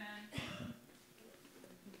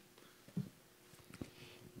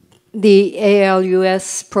 The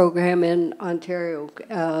ALUS program in Ontario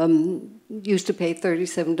used to pay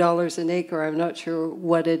 $37 an acre. I'm not sure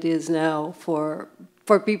what it is now for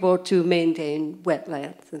people to maintain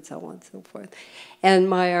wetlands and so on and so forth. And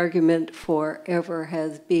my argument forever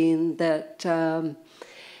has been that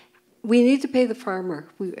we need to pay the farmer.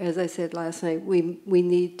 As I said last night, we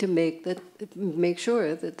need to make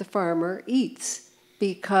sure that the farmer eats,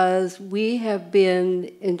 because we have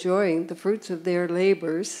been enjoying the fruits of their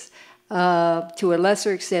labors to a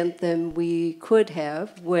lesser extent than we could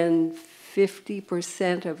have, when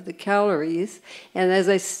 50% of the calories, and as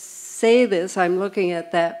I say this, I'm looking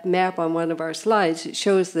at that map on one of our slides. It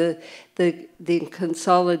shows the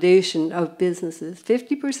consolidation of businesses.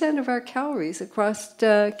 50% of our calories across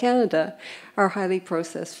Canada are highly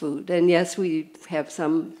processed food. And yes, we have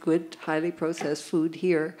some good highly processed food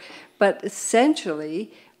here, but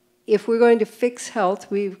essentially, if we're going to fix health,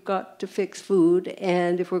 we've got to fix food.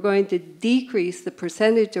 And if we're going to decrease the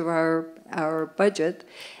percentage of our budget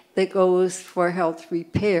that goes for health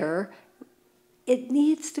repair, it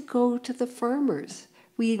needs to go to the farmers.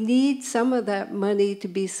 We need some of that money to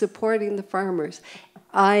be supporting the farmers.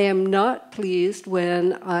 I am not pleased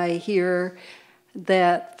when I hear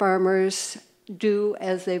that farmers do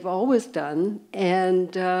as they've always done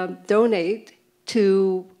and donate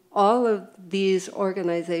to all of these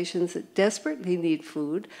organizations that desperately need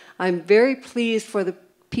food. I'm very pleased for the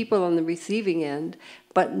people on the receiving end,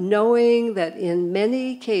 but knowing that in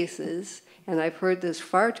many cases, and I've heard this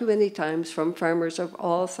far too many times from farmers of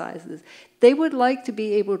all sizes, they would like to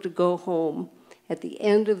be able to go home at the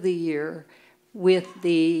end of the year with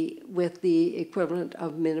the equivalent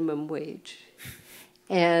of minimum wage.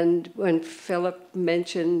 And when Philip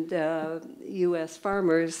mentioned U.S.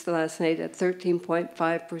 farmers last night at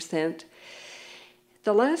 13.5%,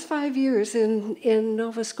 the last 5 years in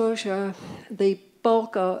Nova Scotia, the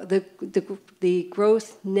bulk of the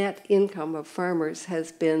gross net income of farmers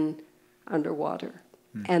has been underwater.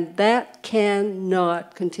 And that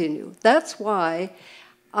cannot continue. That's why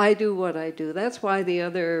I do what I do. That's why the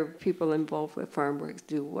other people involved with FarmWorks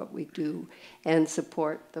do what we do and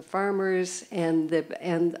support the farmers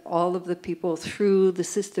and all of the people through the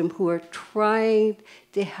system who are trying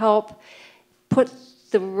to help put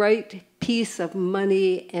the right piece of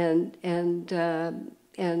money and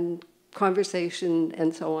conversation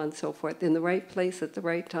and so on and so forth in the right place at the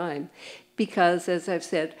right time. Because, as I've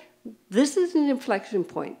said, this is an inflection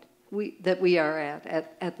point that we are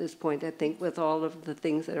at this point, I think, with all of the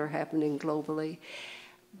things that are happening globally.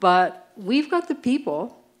 But we've got the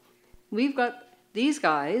people, we've got these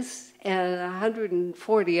guys and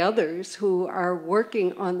 140 others who are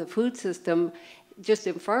working on the food system just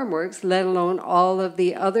in FarmWorks, let alone all of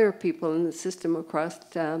the other people in the system across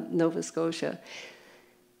Nova Scotia.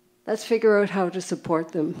 Let's figure out how to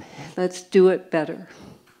support them. Let's do it better.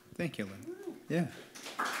 Thank you, Lynn. Yeah.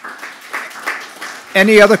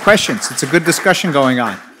 Any other questions? It's a good discussion going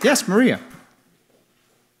on. Yes, Maria.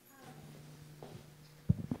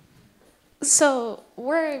 So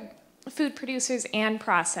we're food producers and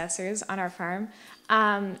processors on our farm,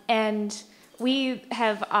 and we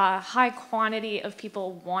have a high quantity of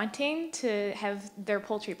people wanting to have their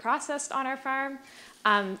poultry processed on our farm,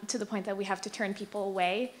 to the point that we have to turn people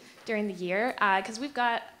away during the year because we've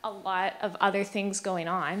got a lot of other things going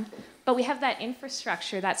on. But we have that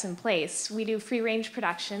infrastructure that's in place. We do free-range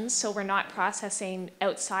productions, so we're not processing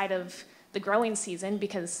outside of the growing season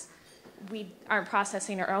because we aren't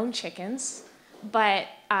processing our own chickens. But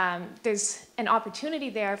there's an opportunity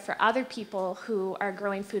there for other people who are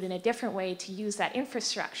growing food in a different way to use that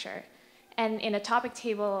infrastructure. And in a topic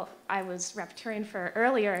table I was rapporteuring for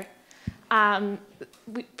earlier,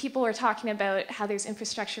 people were talking about how there's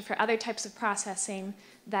infrastructure for other types of processing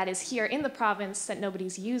that is here in the province that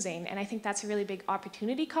nobody's using. And I think that's a really big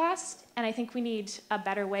opportunity cost. And I think we need a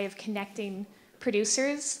better way of connecting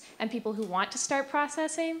producers and people who want to start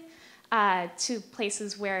processing to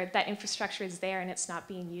places where that infrastructure is there and it's not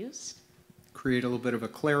being used. Create a little bit of a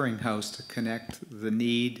clearinghouse to connect the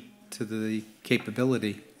need to the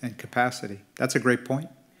capability and capacity. That's a great point.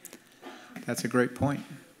 That's a great point.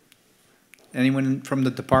 Anyone from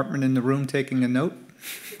the department in the room taking a note?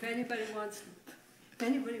 If anybody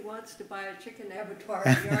wants to buy a chicken abattoir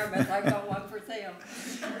in Yarmouth, I've got one for sale.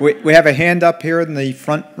 We have a hand up here in the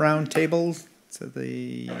front round table to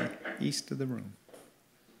the east of the room.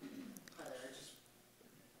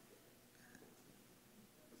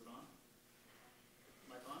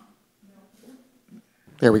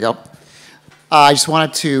 There we go. I just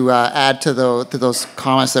wanted to add to those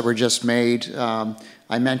comments that were just made.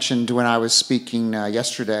 I mentioned when I was speaking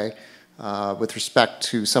yesterday with respect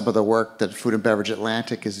to some of the work that Food and Beverage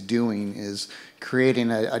Atlantic is doing is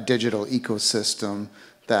creating a digital ecosystem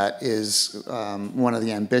that is one of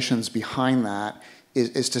the ambitions behind that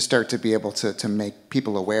is to start to be able to make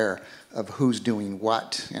people aware of who's doing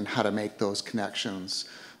what and how to make those connections.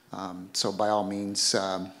 So by all means,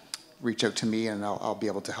 reach out to me and I'll be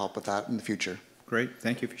able to help with that in the future. Great,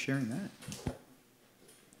 thank you for sharing that.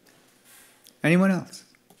 Anyone else?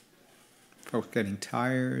 Folks getting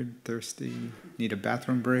tired, thirsty, need a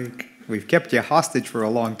bathroom break? We've kept you hostage for a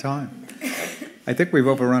long time. I think we've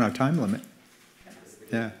overrun our time limit.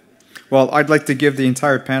 Yeah. Well, I'd like to give the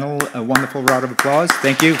entire panel a wonderful round of applause.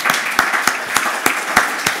 Thank you.